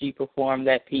 And she performed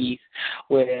that piece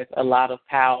with a lot of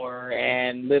power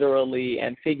and literally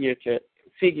and figuratively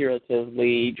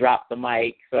dropped the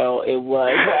mic. So it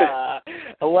was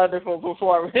a wonderful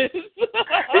performance.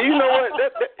 And you know what?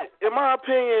 That, in my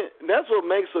opinion, that's what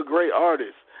makes a great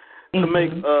artist, to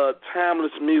make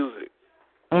timeless music,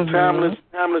 timeless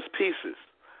pieces.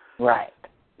 Right.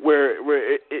 Where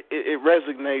it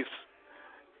resonates,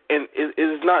 and it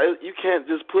is not. You can't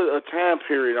just put a time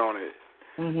period on it.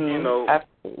 You know.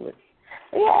 Absolutely.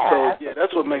 Yeah. So yeah,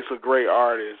 that's what makes a great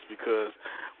artist, because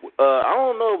I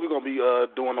don't know if we're gonna be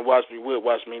doing the Watch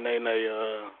Me Nay Nay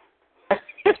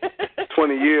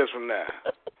 20 years from now.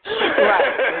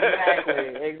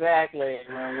 Right, exactly.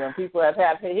 When people have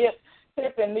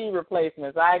hip and knee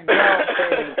replacements, I don't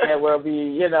think that will be,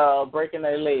 you know, breaking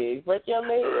their legs. Break your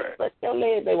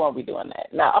legs. They won't be doing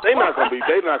that. No, they're not gonna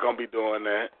be doing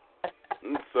that.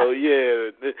 So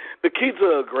yeah, the key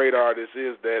to a great artist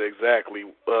is that exactly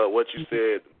what you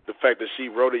said. The fact that she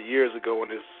wrote it years ago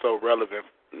and it's so relevant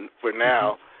for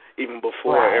now, even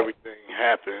before everything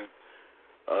happened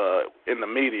in the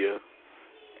media.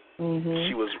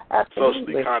 She was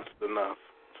socially conscious enough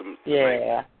to make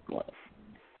it.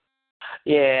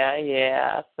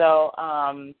 Yeah. So,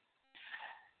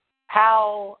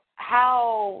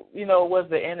 how you know was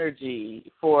the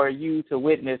energy for you to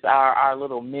witness our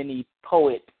little mini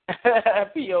poet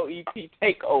P.O.E.T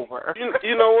takeover?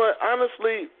 You know what?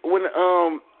 Honestly, when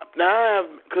now I have,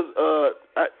 because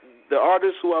the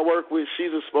artist who I work with,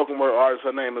 she's a spoken word artist.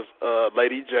 Her name is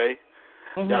Lady J.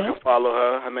 Y'all can follow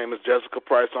her. Her name is Jessica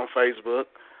Price on Facebook.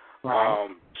 Right.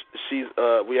 She's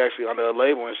we actually under a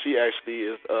label, and she actually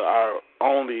is our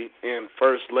only and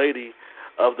first lady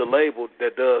of the label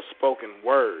that does spoken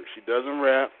word. She doesn't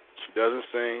rap. She doesn't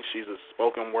sing. She's a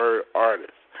spoken word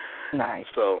artist. Nice.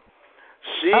 So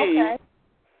she,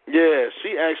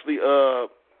 she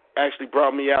actually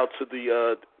brought me out to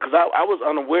the because I was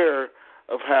unaware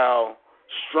of how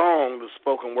strong the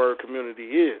spoken word community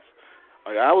is.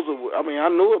 Like I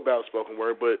knew about spoken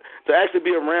word, but to actually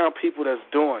be around people that's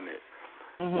doing it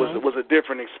was a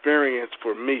different experience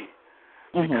for me,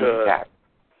 because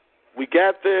we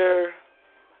got there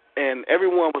and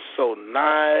everyone was so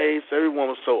nice, everyone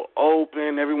was so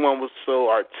open, everyone was so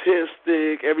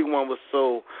artistic, everyone was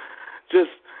so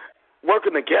just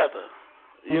working together,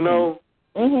 you know?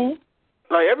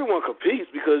 Like everyone competes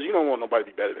because you don't want nobody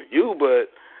to be better than you, but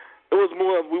it was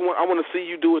more of I want to see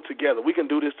you do it together. We can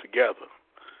do this together.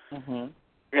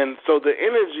 And so the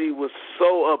energy was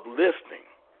so uplifting.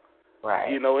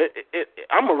 Right. You know,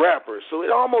 I'm a rapper, so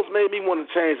it almost made me want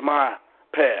to change my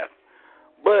path.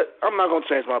 But I'm not going to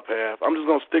change my path. I'm just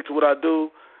going to stick to what I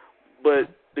do. But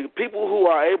the people who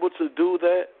are able to do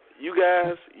that, you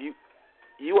guys,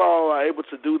 you all are able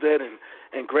to do that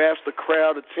and grasp the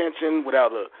crowd attention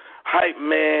without a hype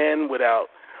man, without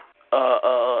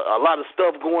a lot of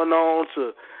stuff going on.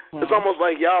 It's almost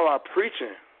like y'all are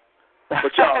preaching,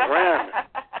 but y'all rhyming.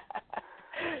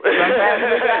 Sometimes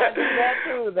we got to do that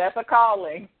too. That's a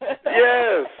calling.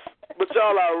 Yes, but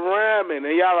y'all are rhyming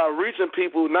and y'all are reaching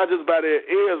people not just by their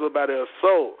ears but by their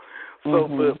soul. So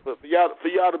for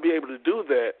y'all to be able to do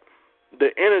that, the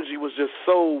energy was just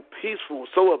so peaceful,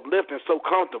 so uplifting, so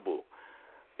comfortable.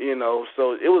 You know,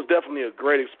 so it was definitely a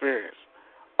great experience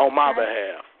on my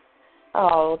behalf.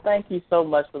 Oh, thank you so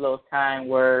much for those kind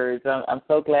words. I'm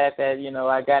so glad that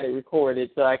I got it recorded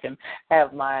so I can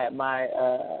have my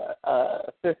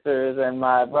sisters and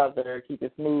my brother keep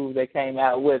it smooth. They came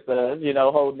out with us,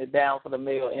 holding it down for the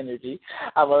male energy,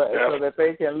 so that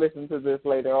they can listen to this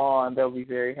later on. They'll be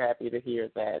very happy to hear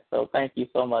that. So thank you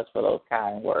so much for those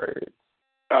kind words.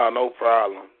 Oh, no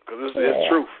problem. Because it's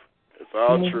truth. It's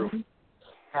all truth.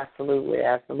 Absolutely,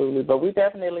 absolutely. But we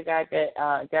definitely got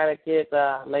to get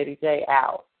Lady J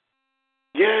out.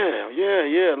 Yeah.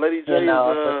 Lady J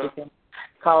so she can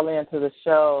call into the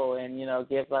show and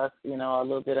give us a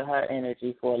little bit of her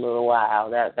energy for a little while.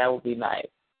 That would be nice.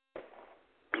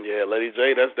 Yeah, Lady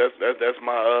J, that's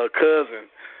my cousin,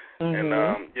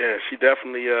 and she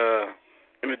definitely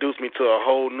introduced me to a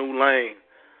whole new lane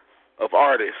of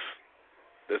artists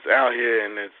that's out here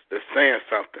and that's saying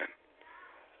something.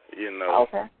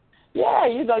 Okay. Yeah,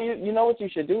 you know what you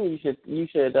should do. You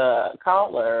should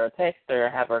call her or text her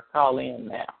and have her call in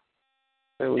now.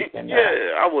 So we can.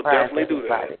 I will definitely do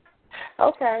that.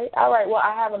 Okay. All right. Well,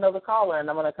 I have another caller, and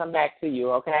I'm going to come back to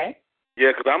you. Okay.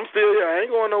 Yeah, 'cause I'm still here. I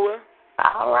ain't going nowhere.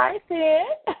 All right, then.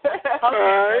 All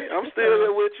right. I'm still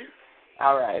here with you.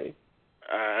 All righty.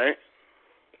 All right.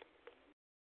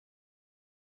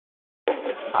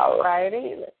 All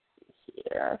righty. Let's see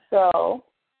here. So.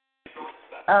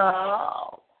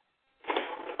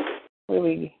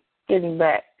 Really getting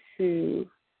back to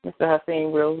Mr.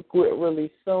 Hussein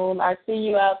really soon. I see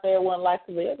you out there, One Life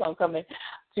to Live. I'm coming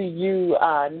to you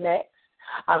next.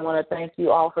 I want to thank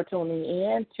you all for tuning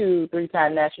in to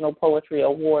 3-time National Poetry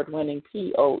Award-winning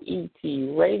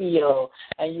P.O.E.T. Radio,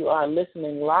 and you are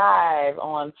listening live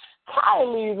on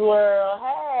Kiley'S World.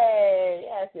 Hey,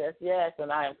 yes, and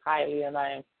I am Kiley, and I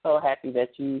am so happy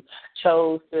that you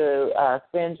chose to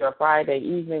spend your Friday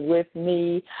evening with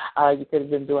me. You could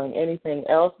have been doing anything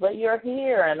else, but you're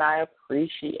here, and I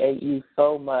appreciate you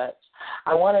so much.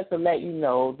 I wanted to let you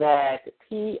know that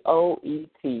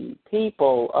P.O.E.T,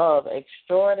 People of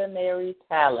Extraordinary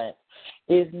Talent,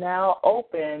 is now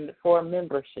open for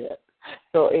membership.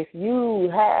 So if you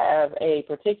have a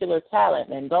particular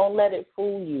talent, and don't let it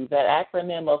fool you, that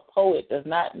acronym of poet does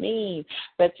not mean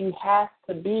that you have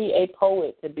to be a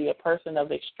poet to be a person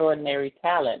of extraordinary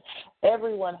talent.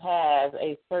 Everyone has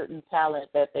a certain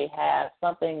talent that they have,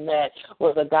 something that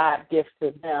was a God gift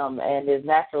to them and is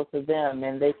natural to them,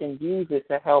 and they can use it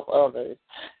to help others.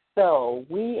 So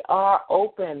we are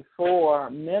open for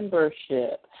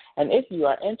membership. And if you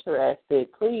are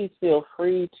interested, please feel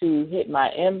free to hit my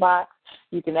inbox.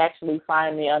 You can actually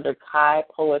find me under Kai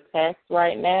Poetess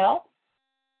right now.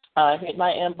 Hit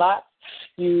my inbox.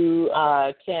 You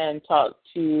can talk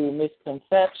to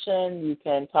Misconception. You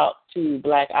can talk to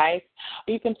Black Ice.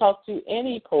 You can talk to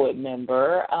any poet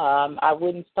member. I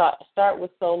wouldn't start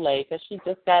with Soleil because she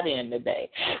just got in today.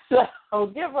 So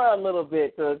give her a little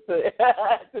bit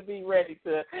to be ready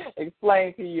to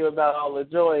explain to you about all the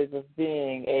joys of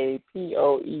being a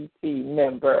P.O.E.T.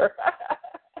 member.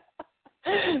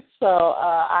 So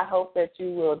I hope that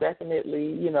you will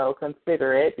definitely,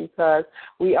 consider it, because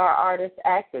we are artist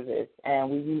activists and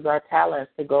we use our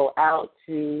talents to go out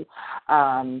to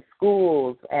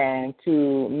schools and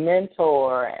to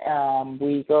mentor.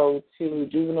 We go to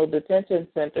juvenile detention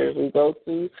centers. We go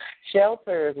to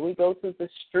shelters. We go to the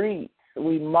streets.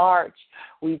 We march,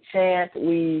 we chant,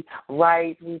 we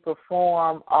write, we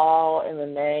perform, all in the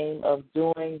name of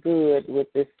doing good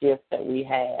with this gift that we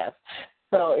have.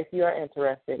 So if you're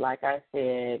interested, like I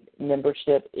said,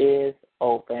 membership is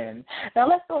open. Now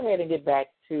let's go ahead and get back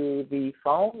to the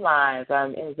phone lines.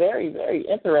 I'm very, very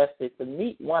interested to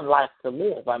meet One Life to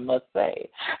Live, I must say.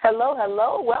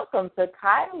 Hello. Welcome to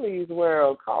Kiley'S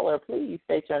World. Caller, please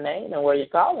state your name and where you're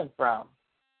calling from.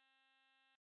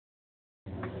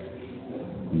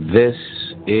 This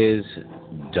is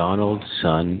Donald's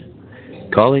son,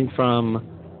 calling from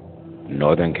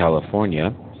Northern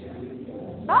California.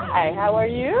 Hi, how are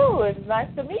you? It's nice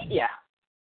to meet you.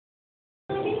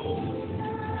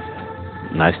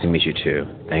 Nice to meet you too.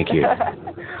 Thank you.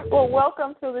 Well,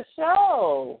 welcome to the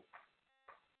show.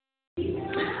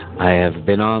 I have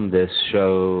been on this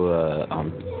show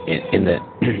in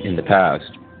the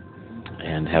past,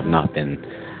 and have not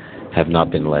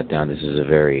been let down. This is a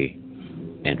very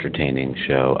entertaining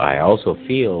show. I also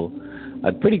feel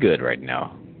pretty good right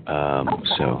now. Okay.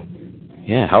 So,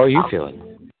 yeah. How are you feeling?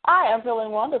 I am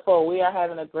feeling wonderful. We are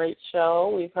having a great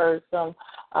show. We've heard some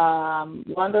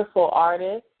wonderful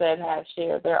artists that have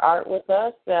shared their art with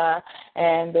us,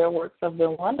 and their works have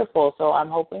been wonderful. So I'm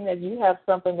hoping that you have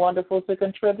something wonderful to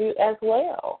contribute as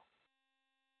well.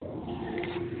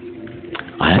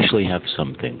 I actually have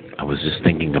something. I was just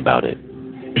thinking about it.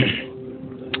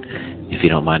 If if you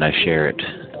don't mind, I share it.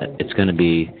 It's going to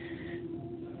be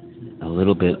a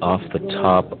little bit off the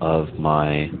top of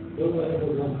my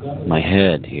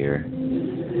head here.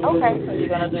 Okay, so you're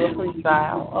going to do a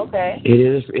freestyle. Okay. It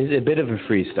is a bit of a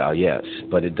freestyle, yes,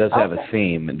 but it does have a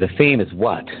theme. The theme is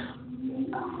what?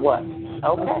 What?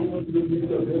 Okay.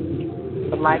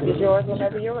 The mic is yours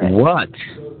whenever you're ready. What?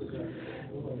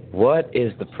 What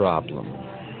is the problem?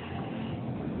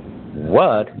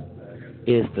 What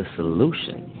is the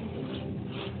solution?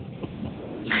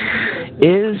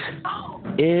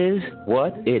 Is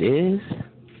what it is?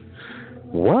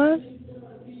 What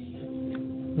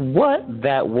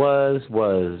that was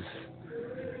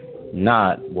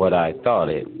not what I thought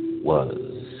it was.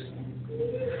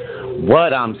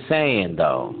 What I'm saying,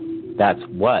 though, that's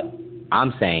what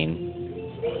I'm saying.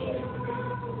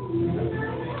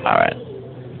 All right.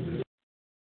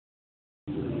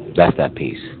 That's that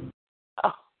piece.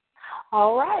 Oh,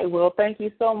 all right. Well, thank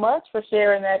you so much for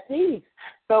sharing that piece.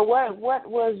 So what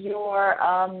was your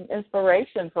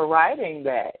inspiration for writing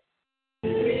that?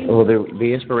 Well,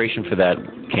 the inspiration for that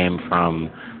came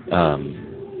from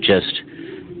just,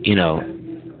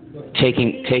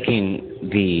 taking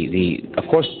of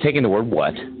course, taking the word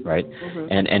what, right,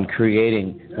 and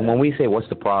creating. And when we say what's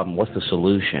the problem, what's the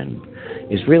solution,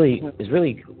 is really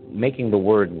making the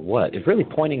word what. It's really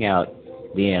pointing out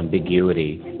the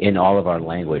ambiguity in all of our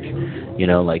language.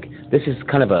 Like this is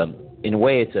kind of in a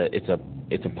way,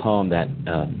 it's a poem that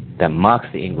mocks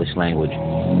the English language,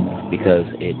 because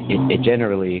it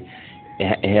generally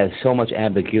it has so much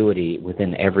ambiguity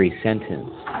within every sentence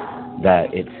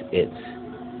that it's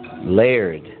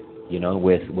layered,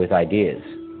 with ideas.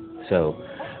 So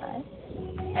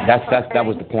that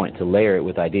was the point, to layer it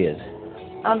with ideas.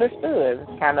 Understood.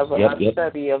 It's kind of a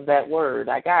study of that word.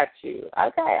 I got you.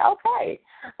 Okay.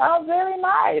 Oh, very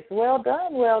nice. Well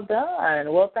done. Well,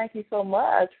 thank you so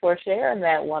much for sharing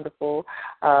that wonderful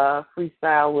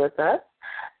freestyle with us.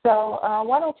 So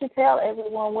why don't you tell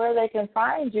everyone where they can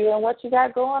find you and what you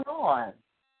got going on?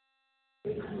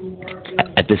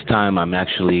 At this time, I'm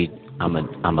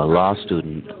a law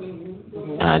student.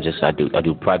 I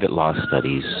do private law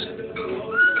studies,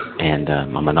 and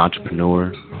I'm an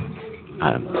entrepreneur.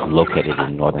 I'm located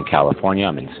in Northern California.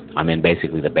 I'm in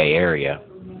basically the Bay Area,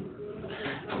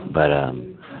 but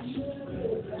I'm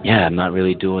not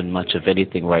really doing much of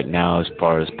anything right now as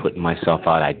far as putting myself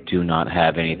out. I do not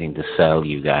have anything to sell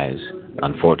you guys,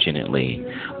 unfortunately,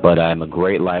 but I'm a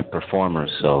great live performer.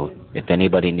 So if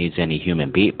anybody needs any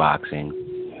human beatboxing,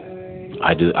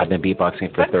 I've been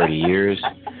beatboxing for 30 years.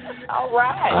 All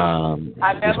right.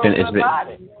 I never heard about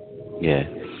it. Yeah.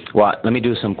 Well, let me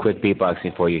do some quick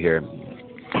beatboxing for you here.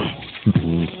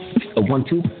 A 1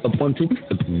 2, a 1 2,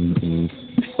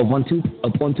 a 1 2, a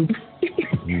 1 2,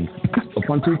 a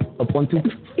 1 2, a 1 2.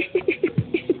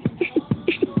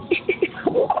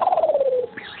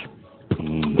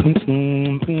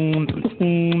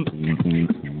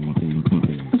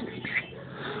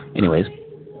 Anyways.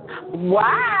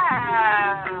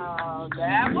 Wow,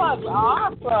 that was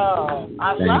awesome.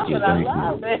 I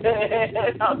love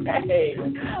it. Okay.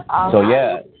 So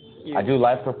I do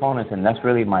live performance, and that's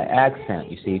really my accent,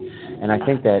 you see. And I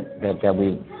think that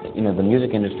we, the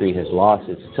music industry has lost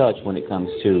its touch when it comes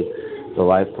to the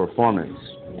live performance.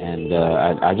 And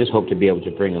I just hope to be able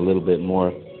to bring a little bit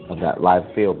more of that live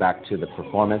feel back to the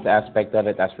performance aspect of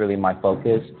it. That's really my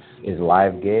focus, is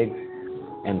live gigs.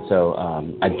 And so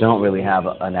I don't really have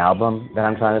an album that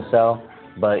I'm trying to sell,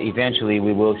 but eventually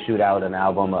we will shoot out an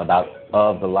album of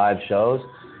the live shows.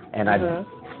 And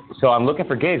so I'm looking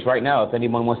for gigs right now. If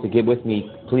anyone wants to get with me,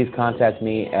 please contact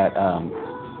me at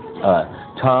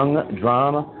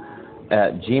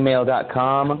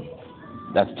tonguedrum@gmail.com.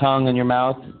 That's tongue in your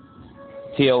mouth,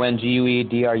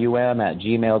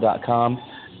 TONGUEDRUM@gmail.com.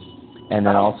 And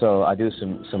then also I do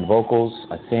some vocals.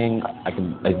 I sing. I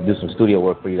do some studio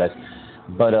work for you guys.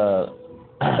 But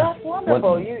that's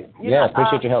wonderful.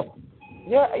 Appreciate your help.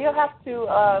 You'll have to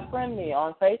friend me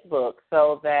on Facebook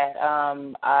so that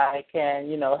I can,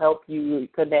 help you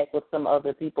connect with some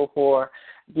other people for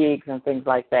gigs and things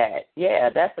like that. Yeah,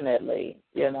 definitely.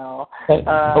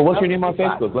 What's your name on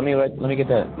Facebook? Let me get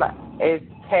that. It's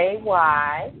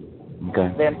KY.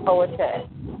 Okay. Then Poetess.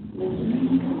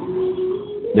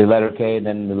 The letter K,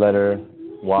 then the letter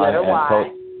Y. Letter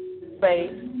Y.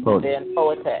 Space. Then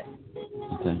Poetess.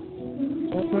 Okay.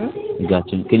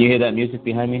 Gotcha. Can you hear that music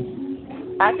behind me?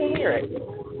 I can hear it.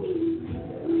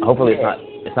 Hopefully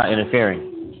it's not interfering.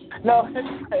 No,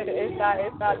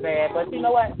 it's not bad. But you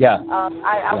know what? Yeah.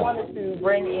 I wanted to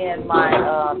bring in my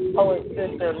poet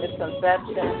sister,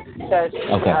 Misconception, because she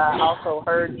also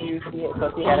heard you,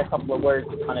 so she had a couple of words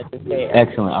she wanted to say.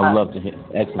 Excellent. I would love to hear.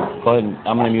 Excellent. Go ahead.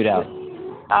 I'm going to mute out.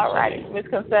 All righty.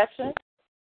 Misconception.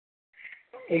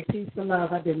 Hey, peace and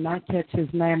love. I did not catch his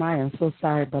name. I am so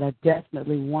sorry, but I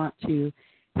definitely want to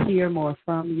hear more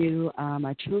from you.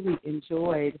 I truly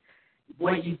enjoyed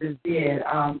what you just did.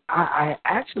 I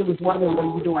actually was wondering when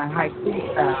you were doing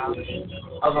haiku style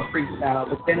of a freestyle,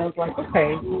 but then I was like,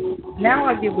 okay, now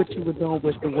I get what you were doing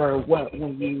with the word "what"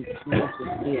 when you just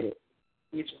did it.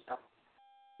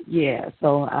 Yeah,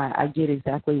 so I get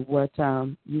exactly what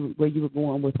where you were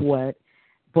going with what.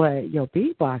 But your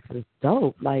beatbox is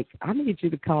dope. Like, I need you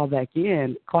to call back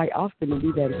in quite often and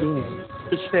do that again,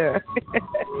 for sure.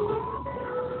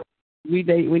 We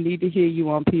need to hear you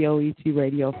on P.O.E.T.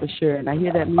 radio for sure. And I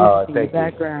hear that music in the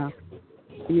background.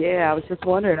 Yeah, I was just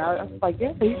wondering. I was like,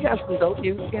 yeah, you got some dope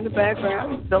music in the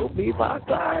background, dope beatbox.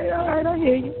 All right, I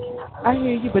hear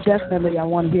you. But definitely, I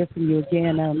want to hear from you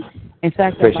again. In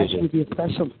fact, I'd like to give you a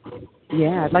special.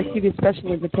 Yeah, I'd like to give you a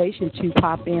special invitation to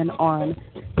pop in on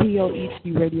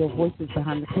P.O.E.T. Radio Voices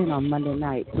Behind the Pen on Monday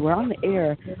nights. We're on the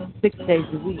air 6 days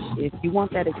a week. If you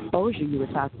want that exposure you were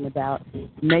talking about,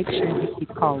 make sure you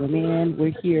keep calling in.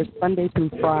 We're here Sunday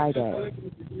through Friday.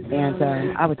 And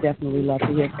I would definitely love to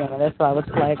hear from her. That's why I was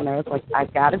flagging her. I was like, I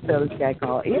got to tell this guy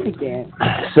call in again.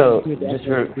 So, just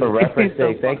for reference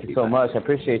sake, thank you so much. I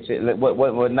appreciate you.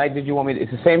 What night did you want me to?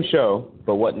 It's the same show,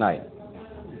 but what night?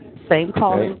 Same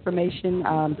call information,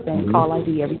 same call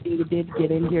ID, everything you did get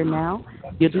in here now.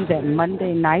 You'll do that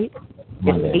Monday night.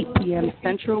 It's 8 p.m.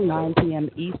 Central, 9 p.m.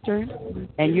 Eastern.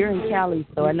 And you're in Cali,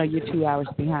 so I know you're 2 hours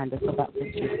behind us, about 6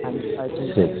 hours.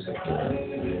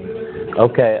 6.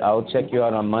 Okay, I'll check you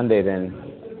out on Monday then.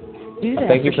 Do that.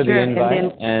 Thank you for the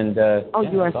invite.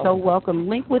 You are so welcome.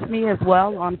 Link with me as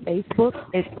well on Facebook.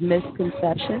 It's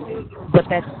Misconception, but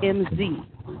that's MZ.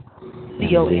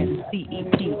 CONCEPTION.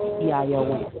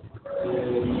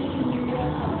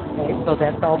 Okay, so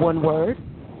that's all one word.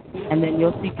 And then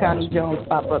you'll see Connie Jones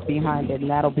pop up behind it, and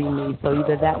that'll be me. So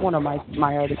either that one or my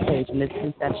artist page,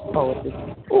 Misconception Poetry.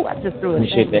 Ooh, I just threw a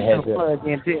plug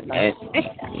in, didn't I?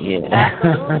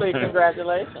 Absolutely.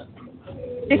 Congratulations.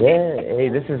 Yeah, hey,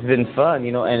 this has been fun,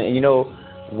 and you know,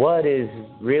 what is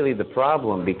really the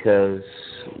problem? Because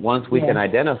once we can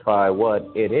identify what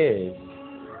it is,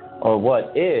 or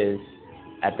what is,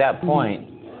 at that point,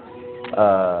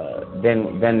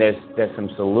 then there's some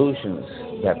solutions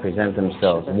that present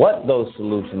themselves. What those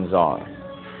solutions are.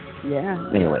 Yeah.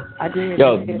 Anyway. I did.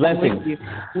 Yo, blessings.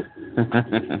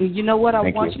 You know what I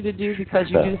want you to do, because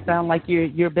you do sound like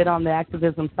you're a bit on the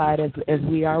activism side as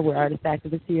we are. We're artist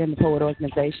activists here in the Poet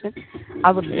Organization.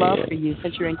 I would love for you,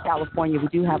 since you're in California, we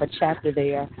do have a chapter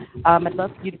there. I'd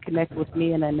love for you to connect with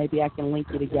me, and then maybe I can link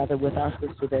you together with our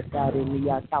sister that's out in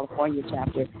the California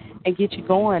chapter and get you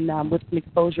going with some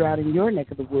exposure out in your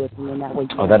neck of the woods, and then that way.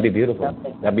 That'd be beautiful.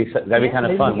 That'd be kind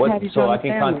of fun. So I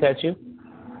can contact you?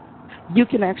 You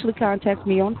can actually contact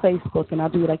me on Facebook, and I'll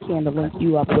do what I can to link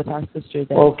you up with our sister.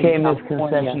 Okay,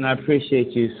 Misconception, I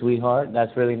appreciate you, sweetheart.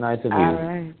 That's really nice of you. All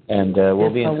right. And we'll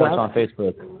be in touch on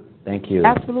Facebook. Thank you.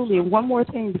 Absolutely. And one more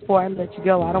thing before I let you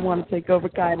go. I don't want to take over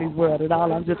Kiley's world at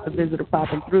all. I'm just a visitor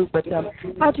popping through. But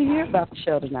how'd you hear about the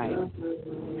show tonight?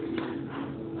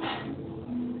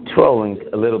 Trolling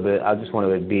a little bit. I just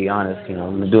want to be honest.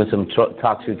 I'm doing some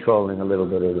TalkShoe trolling a little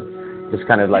bit of it. Just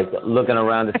kind of like looking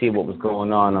around to see what was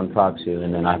going on TalkShoe,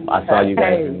 and then I saw you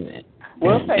guys,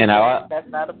 and I that's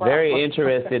not a problem. Very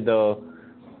interested though.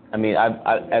 I mean,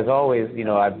 I as always,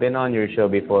 I've been on your show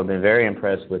before. I've been very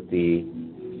impressed with the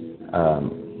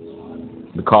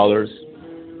callers,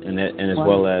 and as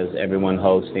well as everyone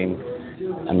hosting.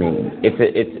 I mean,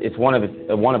 it's one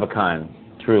of a kind,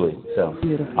 truly. So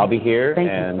beautiful. I'll be here, Thank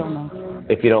and you so much.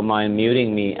 If you don't mind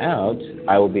muting me out,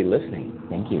 I will be listening.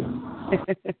 Thank you.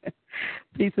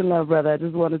 Peace and love, brother. I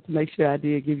just wanted to make sure I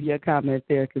did give you a comment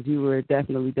there, because you were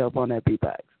definitely dope on that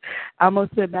beatbox. I'm going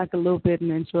to sit back a little bit and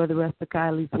enjoy the rest of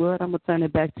Kiley's world. I'm going to turn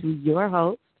it back to your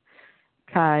host,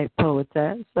 Kai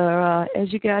Poetess.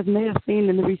 As you guys may have seen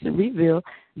in the recent reveal,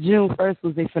 June 1st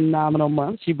was a phenomenal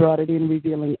month. She brought it in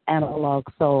revealing Analog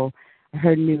Soul,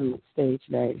 her new stage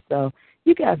name. So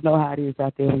you guys know how it is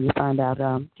out there when you find out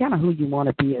kind of who you want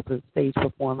to be as a stage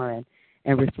performer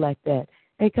and reflect that.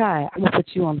 Hey, Kai, I'm going to put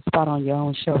you on the spot on your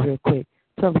own show real quick.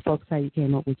 Tell the folks how you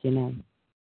came up with your name.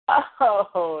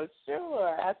 Oh,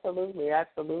 sure. Absolutely.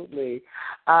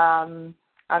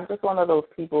 I'm just one of those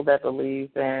people that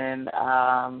believes in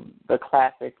the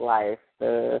classic life,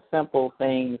 the simple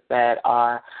things that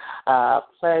are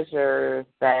pleasures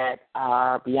that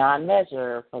are beyond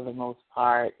measure for the most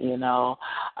part, you know.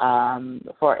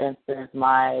 For instance,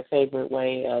 my favorite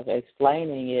way of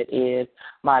explaining it is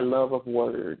my love of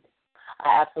words.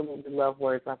 I absolutely love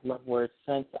words. I've loved words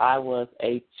since I was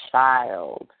a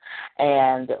child.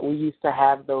 And we used to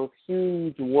have those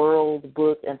huge World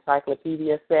Book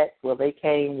encyclopedia sets where they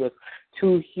came with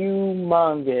two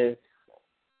humongous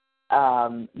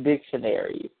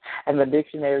dictionaries. And the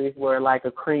dictionaries were like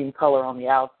a cream color on the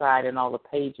outside and all the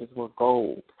pages were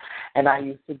gold. And I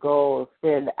used to go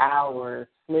spend hours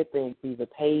flipping through the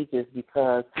pages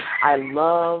because I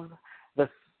love the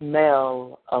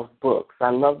smell of books. I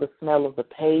love the smell of the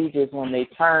pages when they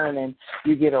turn and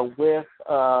you get a whiff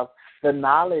of the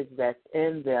knowledge that's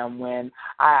in them. When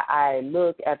I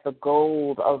look at the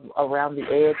gold around the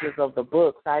edges of the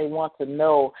books, I want to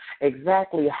know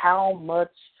exactly how much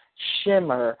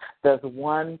shimmer does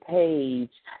one page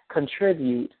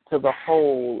contribute to the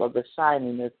whole of the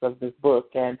shininess of this book.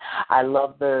 And I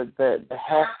love the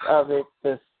heft of it,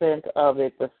 the scent of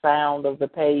it, the sound of the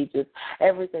pages,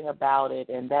 everything about it,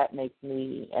 and that makes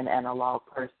me an analog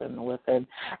person with an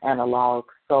analog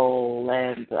soul.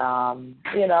 And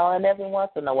you know, and every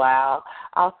once in a while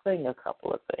I'll sing a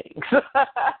couple of things.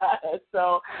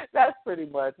 So that's pretty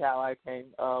much how I came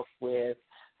up with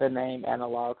the name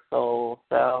Analog Soul.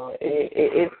 So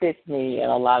it fits me in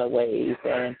a lot of ways.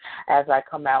 And as I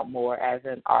come out more as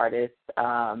an artist,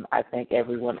 I think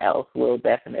everyone else will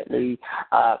definitely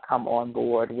come on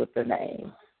board with the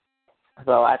name.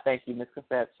 So I thank you, Ms.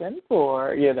 Conception,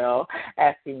 for, you know,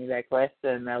 asking me that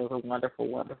question. That was a wonderful,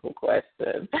 wonderful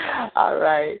question. All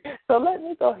right. So let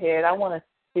me go ahead. I want to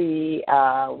see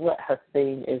what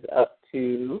Hasim is up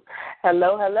to.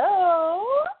 Hello, hello.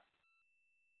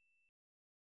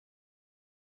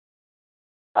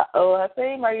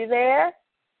 Hasim, are you there?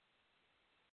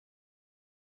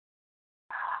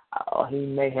 Oh, he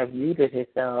may have muted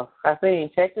himself. Hasim,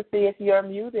 check to see if you're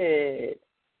muted.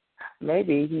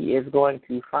 Maybe he is going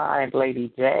to find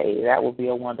Lady J. That would be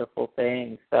a wonderful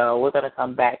thing. So we're going to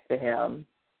come back to him.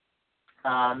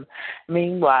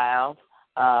 Meanwhile,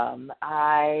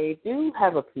 I do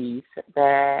have a piece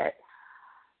that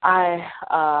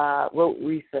I wrote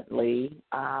recently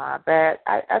that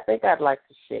I think I'd like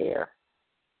to share.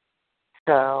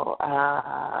 So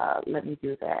let me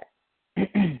do that.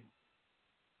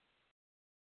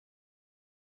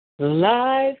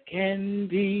 Life can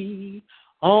be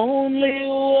only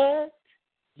what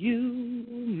you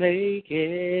make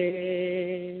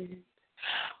it.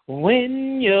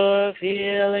 When you're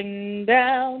feeling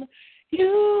down,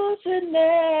 you should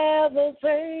never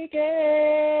fake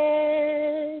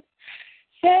it.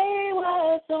 Say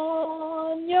what's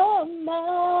on your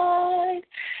mind,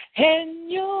 and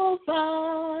you'll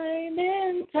find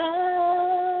in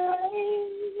time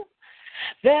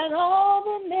that all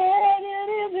the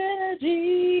negative energy,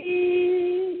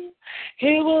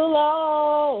 it will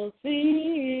all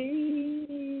cease.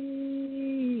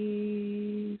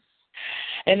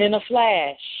 And in a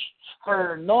flash,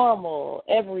 her normal,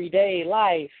 everyday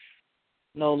life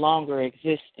no longer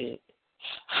existed.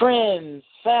 Friends,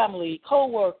 family,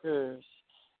 co-workers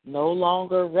no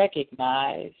longer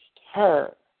recognized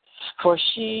her, for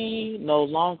she no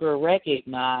longer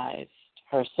recognized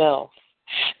herself.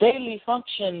 Daily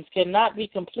functions cannot be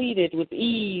completed with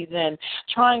ease, and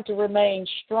trying to remain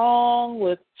strong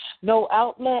with no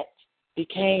outlet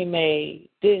became a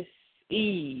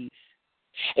dis-ease.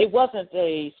 It wasn't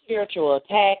a spiritual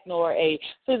attack nor a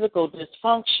physical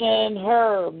dysfunction.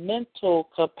 Her mental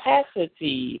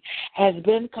capacity has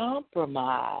been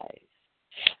compromised.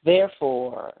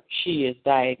 Therefore, she is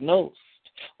diagnosed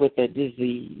with a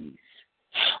disease.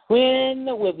 When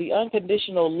will the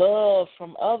unconditional love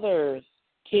from others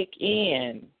kick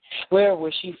in? Where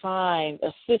will she find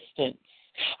assistance?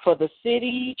 For the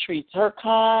city treats her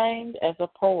kind as a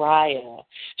pariah,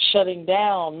 shutting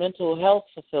down mental health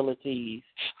facilities,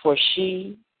 for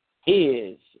she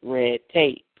is red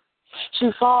tape.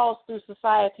 She falls through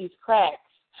society's cracks.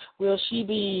 Will she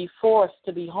be forced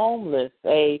to be homeless,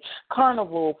 a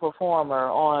carnival performer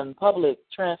on public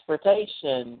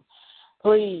transportation?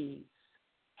 Please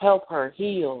help her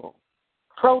heal.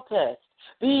 Protest.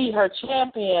 Be her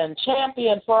champion,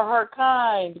 champion for her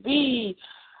kind. Be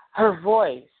her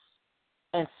voice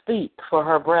and speak for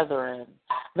her brethren.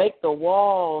 Make the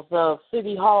walls of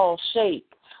City Hall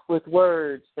shake with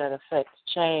words that affect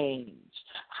change.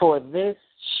 For this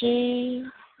she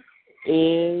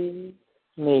is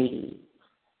me.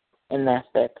 And that's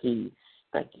that piece.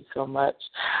 Thank you so much.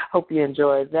 Hope you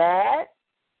enjoyed that.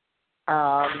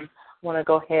 Want to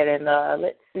go ahead and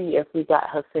let's see if we got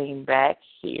Hasim back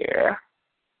here.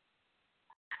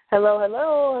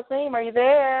 Hello, Hasim, are you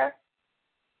there?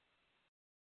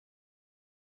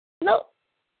 Nope.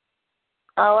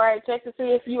 All right, check to see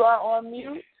if you are on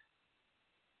mute.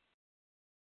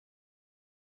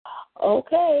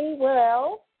 Okay,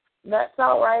 well, that's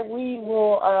all right. We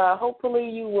will, hopefully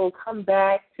you will come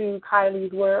back to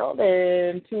Kiley's World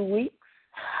in 2 weeks,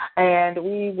 and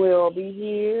we will be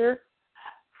here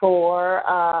for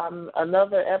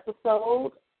another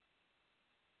episode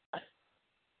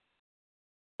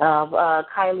of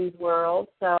Kiley's World.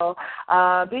 So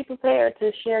be prepared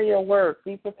to share your work.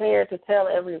 Be prepared to tell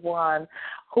everyone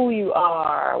who you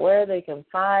are, where they can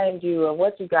find you, and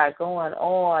what you got going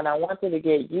on. I want you to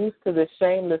get used to the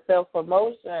shameless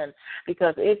self-promotion,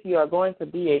 because if you are going to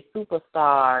be a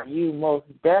superstar, you most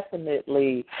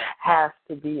definitely have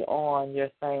to be on your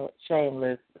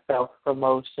shameless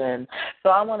self-promotion. So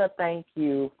I want to thank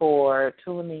you for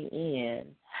tuning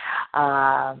in.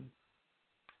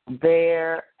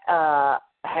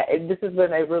 This has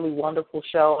been a really wonderful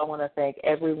show. I want to thank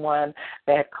everyone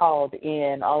that called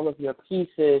in. All of your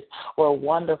pieces were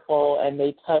wonderful, and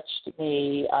they touched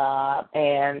me,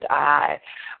 and I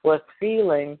was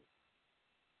feeling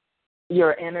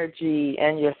your energy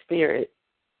and your spirit.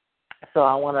 So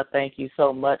I want to thank you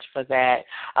so much for that.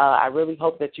 I really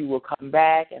hope that you will come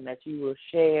back and that you will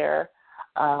share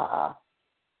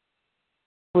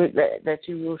that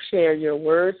you will share your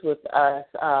words with us.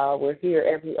 We're here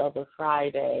every other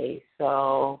Friday,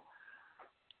 so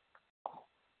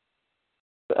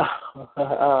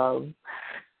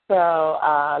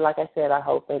like I said, I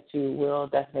hope that you will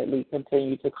definitely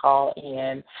continue to call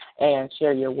in and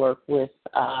share your work with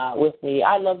me.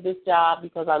 I love this job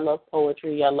because I love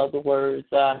poetry. I love the words,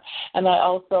 and I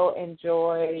also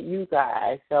enjoy you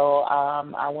guys. So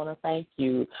I want to thank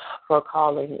you for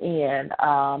calling in.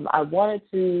 I wanted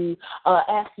to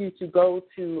ask you to go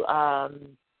to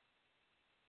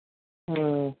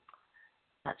not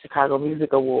Chicago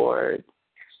Music Awards,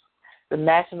 the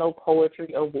National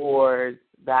Poetry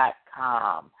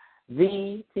Awards.com,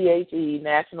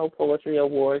 National Poetry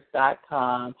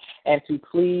Awards.com, and to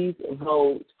please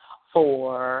vote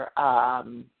for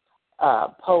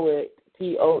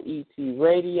P.O.E.T.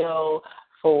 Radio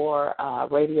for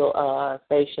Radio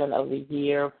Station of the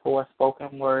Year for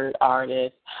Spoken Word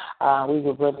Artists. We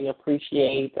would really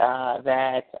appreciate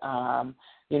that.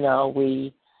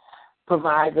 We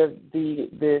provide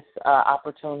this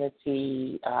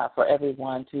opportunity for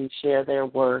everyone to share their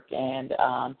work, and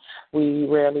we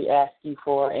rarely ask you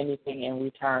for anything in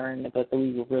return, but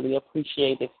we would really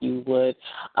appreciate if you would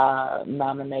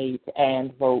nominate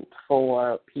and vote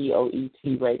for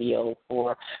P.O.E.T. Radio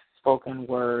for Spoken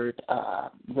Word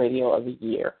Radio of the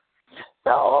Year.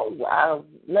 So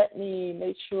let me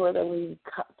make sure that we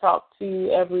talk to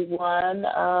everyone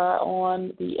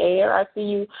on the air. I see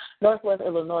you, Northwest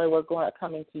Illinois. We're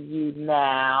coming to you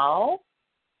now.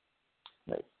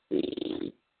 Let's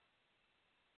see.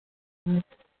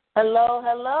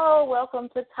 Hello. Welcome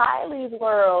to Kiley's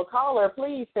World. Caller,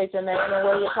 please state your name and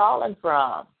where you're calling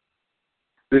from.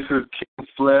 This is King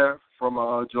Flair from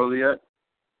Joliet.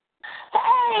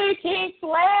 Hey, King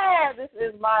Flair, this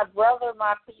is my brother,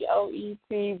 my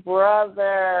P.O.E.T.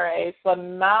 brother, a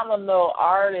phenomenal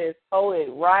artist, poet,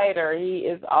 writer. He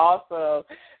is awesome.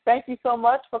 Thank you so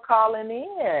much for calling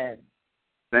in.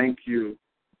 Thank you.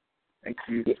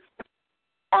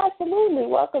 Absolutely.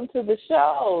 Welcome to the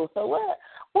show. So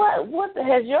what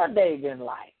has your day been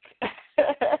like?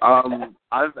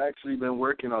 I've actually been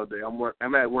working all day.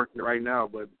 I'm at work right now,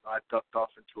 but I ducked off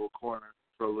into a corner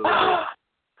for a little bit.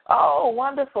 Oh,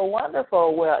 wonderful.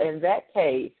 Well, in that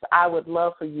case, I would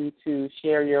love for you to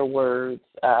share your words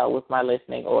with my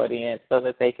listening audience so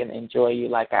that they can enjoy you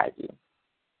like I do.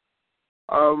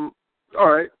 All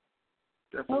right.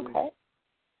 Definitely. Okay.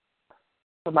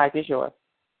 The mic is yours.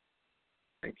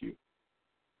 Thank you.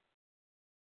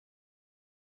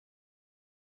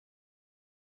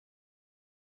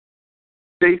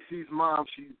 Stacy's mom,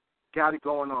 she's got it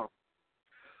going on.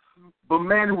 But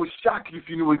man, it would shock you if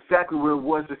you knew exactly where it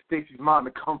was that Stacy's mom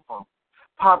had come from.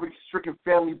 Poverty-stricken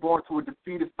family born to a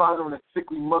defeated father and a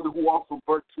sickly mother who also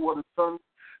birthed 2 other sons.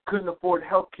 Couldn't afford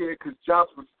health care because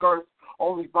jobs were scarce.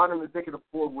 Only vitamins they could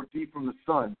afford were deep from the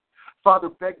sun. Father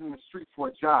begged in the streets for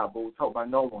a job, but was helped by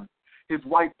no one. His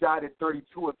wife died at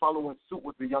 32, and following suit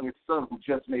was the youngest son who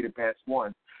just made it past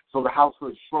 1. So the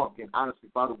household shrunk, and honestly,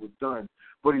 father was done.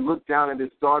 But he looked down at his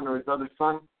daughter and his other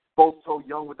son, both so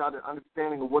young without an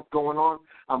understanding of what's going on.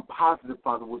 I'm positive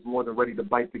father was more than ready to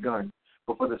bite the gun.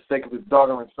 But for the sake of his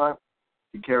daughter and son,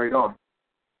 he carried on.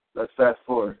 Let's fast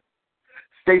forward.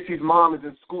 Stacy's mom is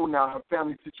in school now. Her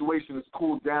family situation has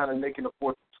cooled down and they can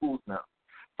afford the tools now.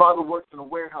 Father works in a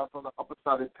warehouse on the upper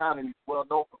side of town, and he's well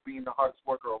known for being the hardest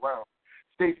worker around.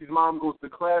 Stacy's mom goes to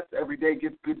class every day,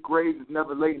 gets good grades, is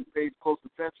never late, and pays close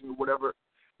attention to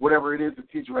whatever it is the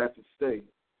teacher has to say.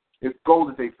 It's gold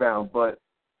that they found, but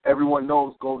everyone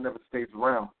knows gold never stays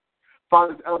around.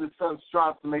 Father's eldest son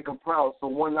strives to make him proud, so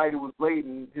one night it was late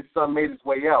and his son made his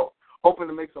way out, hoping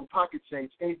to make some pocket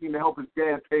change, anything to help his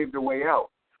dad pave their way out.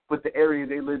 But the area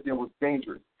they lived in was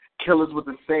dangerous. Killers with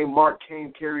the same mark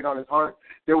Cain carried on his heart.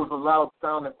 There was a loud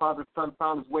sound, and Father's son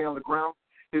found his way on the ground.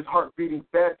 His heart beating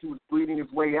fast, he was bleeding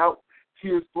his way out.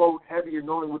 Tears flowed heavier,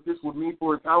 knowing what this would mean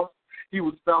for his house. He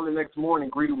was found the next morning,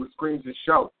 greeted with screams and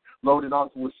shouts. Loaded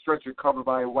onto a stretcher covered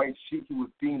by a white sheet, he was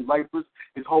deemed lifeless.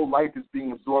 His whole life is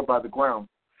being absorbed by the ground.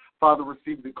 Father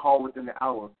received the call within an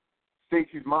hour.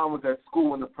 Stacy's mom was at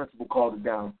school when the principal called her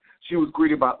down. She was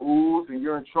greeted by oohs and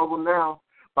 "you're in trouble now"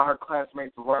 by her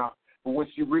classmates around. But when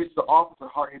she reached the office, her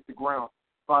heart hit the ground.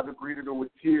 Father greeted her with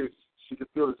tears. She could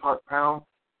feel his heart pound.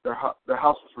 Their house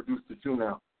was reduced to 2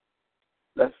 now.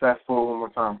 Let's fast forward one more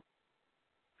time.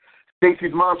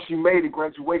 Stacy's mom, she made it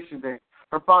graduation day.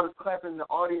 Her father's clapping in the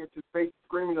audience, his face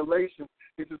screaming elation.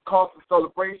 This is cause for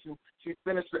celebration. She's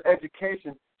finished her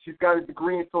education. She's got a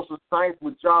degree in social science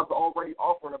with jobs already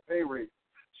offering a pay raise.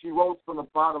 She rose from the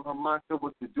bottom. Her mindset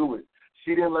was to do it.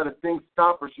 She didn't let a thing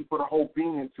stop her. She put her whole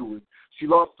being into it. She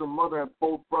lost her mother and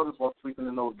both brothers while sleeping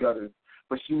in those gutters.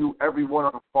 But she knew every one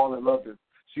of her fallen loved her.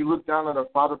 She looked down at her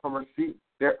father from her seat.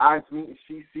 Their eyes meet and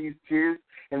she sees tears.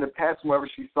 In the past, whenever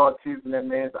she saw tears in that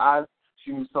man's eyes,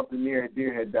 she knew something near and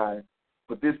dear had died.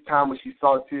 But this time when she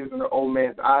saw tears in her old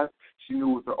man's eyes, she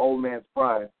knew it was her old man's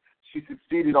pride. She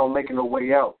succeeded on making her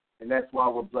way out, and that's why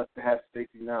we're blessed to have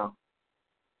Stacy now.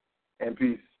 And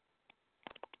peace.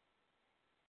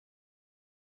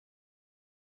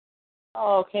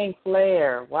 Oh, King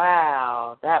Flair,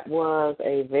 wow, that was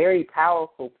a very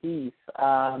powerful piece.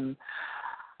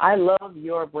 I love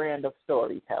your brand of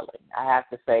storytelling. I have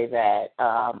to say that.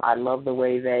 I love the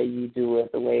way that you do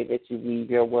it, the way that you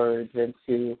weave your words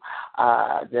into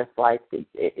just like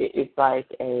it's like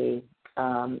a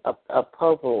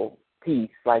puzzle piece,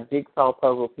 like jigsaw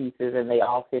puzzle pieces, and they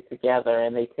all fit together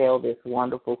and they tell this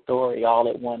wonderful story all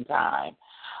at one time.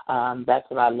 That's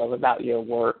what I love about your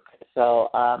work. So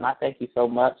I thank you so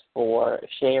much for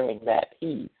sharing that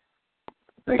piece.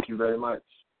 Thank you very much.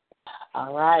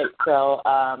 All right, so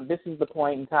this is the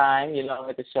point in time,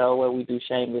 at the show where we do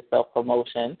shameless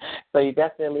self-promotion. So you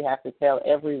definitely have to tell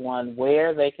everyone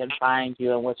where they can find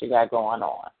you and what you got going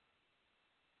on.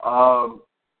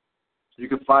 You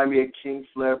can find me at King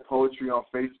Flair Poetry on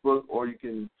Facebook, or you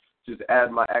can just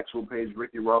add my actual page,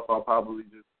 Ricky Ruff. I'll probably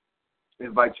just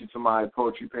invite you to my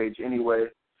poetry page anyway.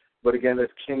 But again,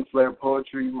 that's King Flair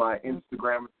Poetry. My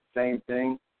Instagram is the same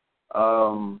thing.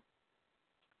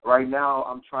 Right now,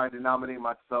 I'm trying to nominate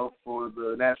myself for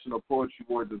the National Poetry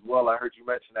Awards as well. I heard you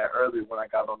mention that earlier when I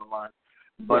got on the line.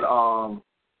 But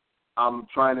I'm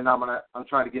trying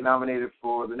to get nominated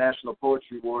for the National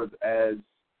Poetry Awards as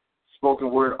spoken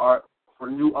word art for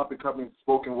new up and coming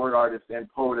spoken word artist and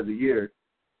poet of the year.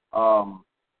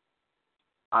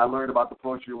 I learned about the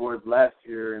Poetry Awards last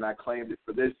year and I claimed it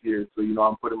for this year. So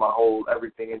I'm putting my whole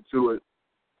everything into it.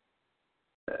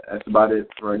 That's about it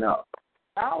for right now.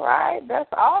 All right, that's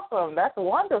awesome. That's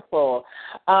wonderful.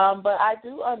 But I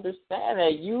do understand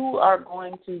that you are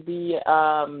going to be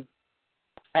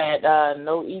at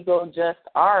No Ego Just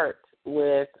Art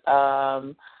with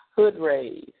Hood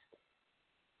Raised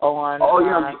on. Oh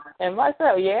yeah, and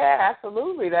myself. Yeah,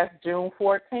 absolutely. That's June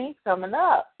 14th coming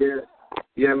up. Yeah.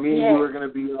 Me and you are going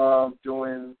to be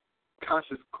doing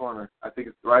Conscious Corner. I think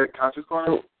it's right. Conscious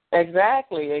Corner.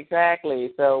 Exactly.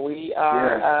 So we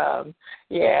are,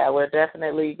 we're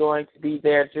definitely going to be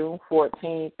there June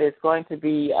 14th. It's going to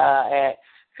be at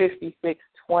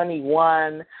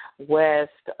 5621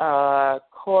 West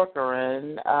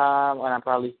Corcoran, and I'm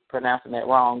probably pronouncing that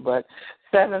wrong, but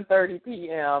 7:30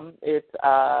 p.m. It's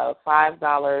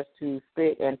 $5 to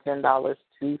sit and $10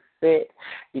 to sit.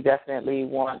 You definitely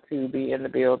want to be in the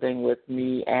building with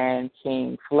me and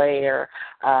King Flair.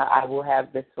 I will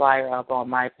have this flyer up on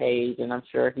my page, and I'm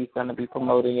sure he's going to be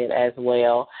promoting it as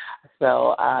well.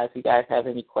 So if you guys have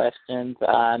any questions,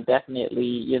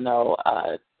 definitely,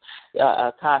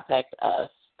 contact us.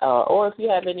 Or if you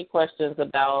have any questions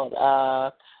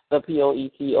about the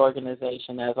P.O.E.T.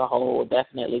 organization as a whole,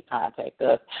 definitely contact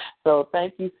us. So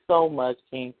thank you so much,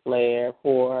 King Flair,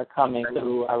 for coming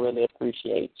through. I really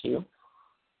appreciate you.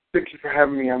 Thank you for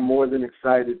having me. I'm more than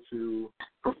excited to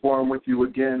perform with you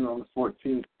again on the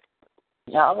 14th.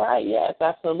 All right, yes,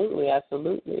 absolutely,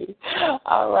 absolutely.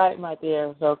 All right, my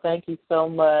dear. So thank you so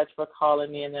much for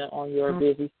calling in on your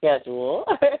busy schedule.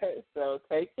 So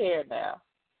take care now.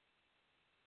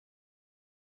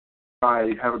 All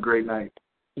right, have a great night.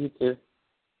 You too.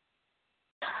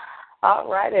 All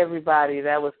right, everybody.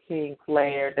 That was King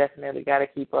Flair. Definitely got to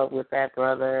keep up with that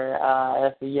brother.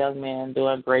 As a young man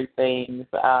doing great things,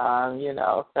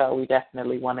 so we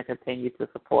definitely want to continue to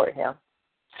support him.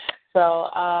 So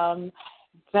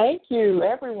thank you,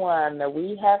 everyone.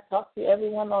 We have talked to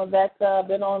everyone that's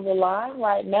been on the line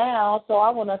right now. So I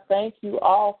want to thank you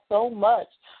all so much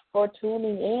for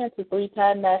tuning in to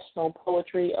 3-time National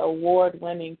Poetry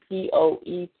Award-winning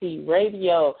P.O.E.T.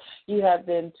 Radio. You have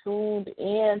been tuned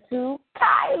in to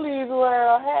Kiley's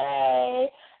World. Hey!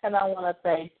 And I want to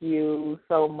thank you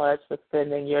so much for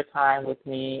spending your time with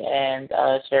me and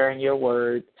sharing your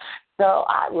words. So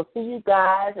I will see you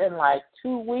guys in like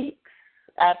 2 weeks,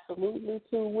 absolutely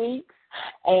 2 weeks,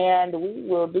 and we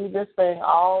will do this thing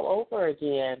all over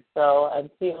again. So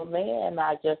until then,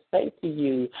 I just say to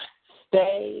you,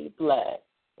 stay blessed.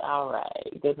 All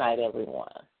right. Good night, everyone.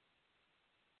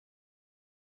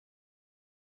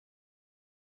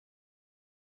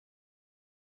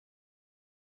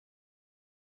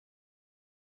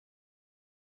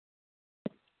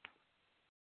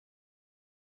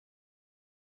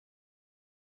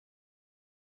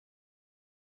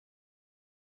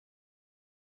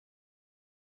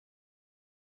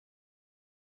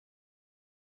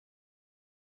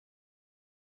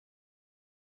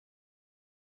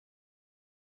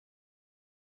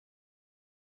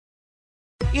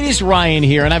 It is Ryan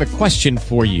here, and I have a question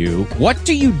for you. What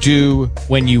do you do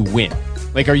when you win?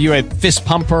 Like, are you a fist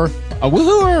pumper, a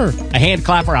woohooer, a hand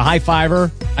clapper, a high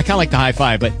fiver? I kind of like the high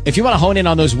five, but if you want to hone in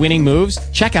on those winning moves,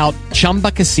 check out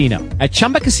Chumba Casino. At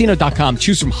ChumbaCasino.com,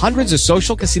 choose from hundreds of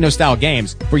social casino-style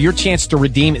games for your chance to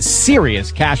redeem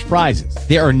serious cash prizes.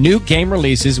 There are new game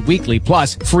releases weekly,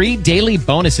 plus free daily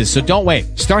bonuses, so don't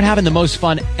wait. Start having the most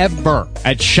fun ever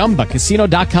at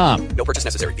ChumbaCasino.com. No purchase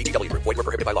necessary. VGW Group. Void where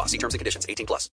prohibited by law. See terms and conditions. 18+.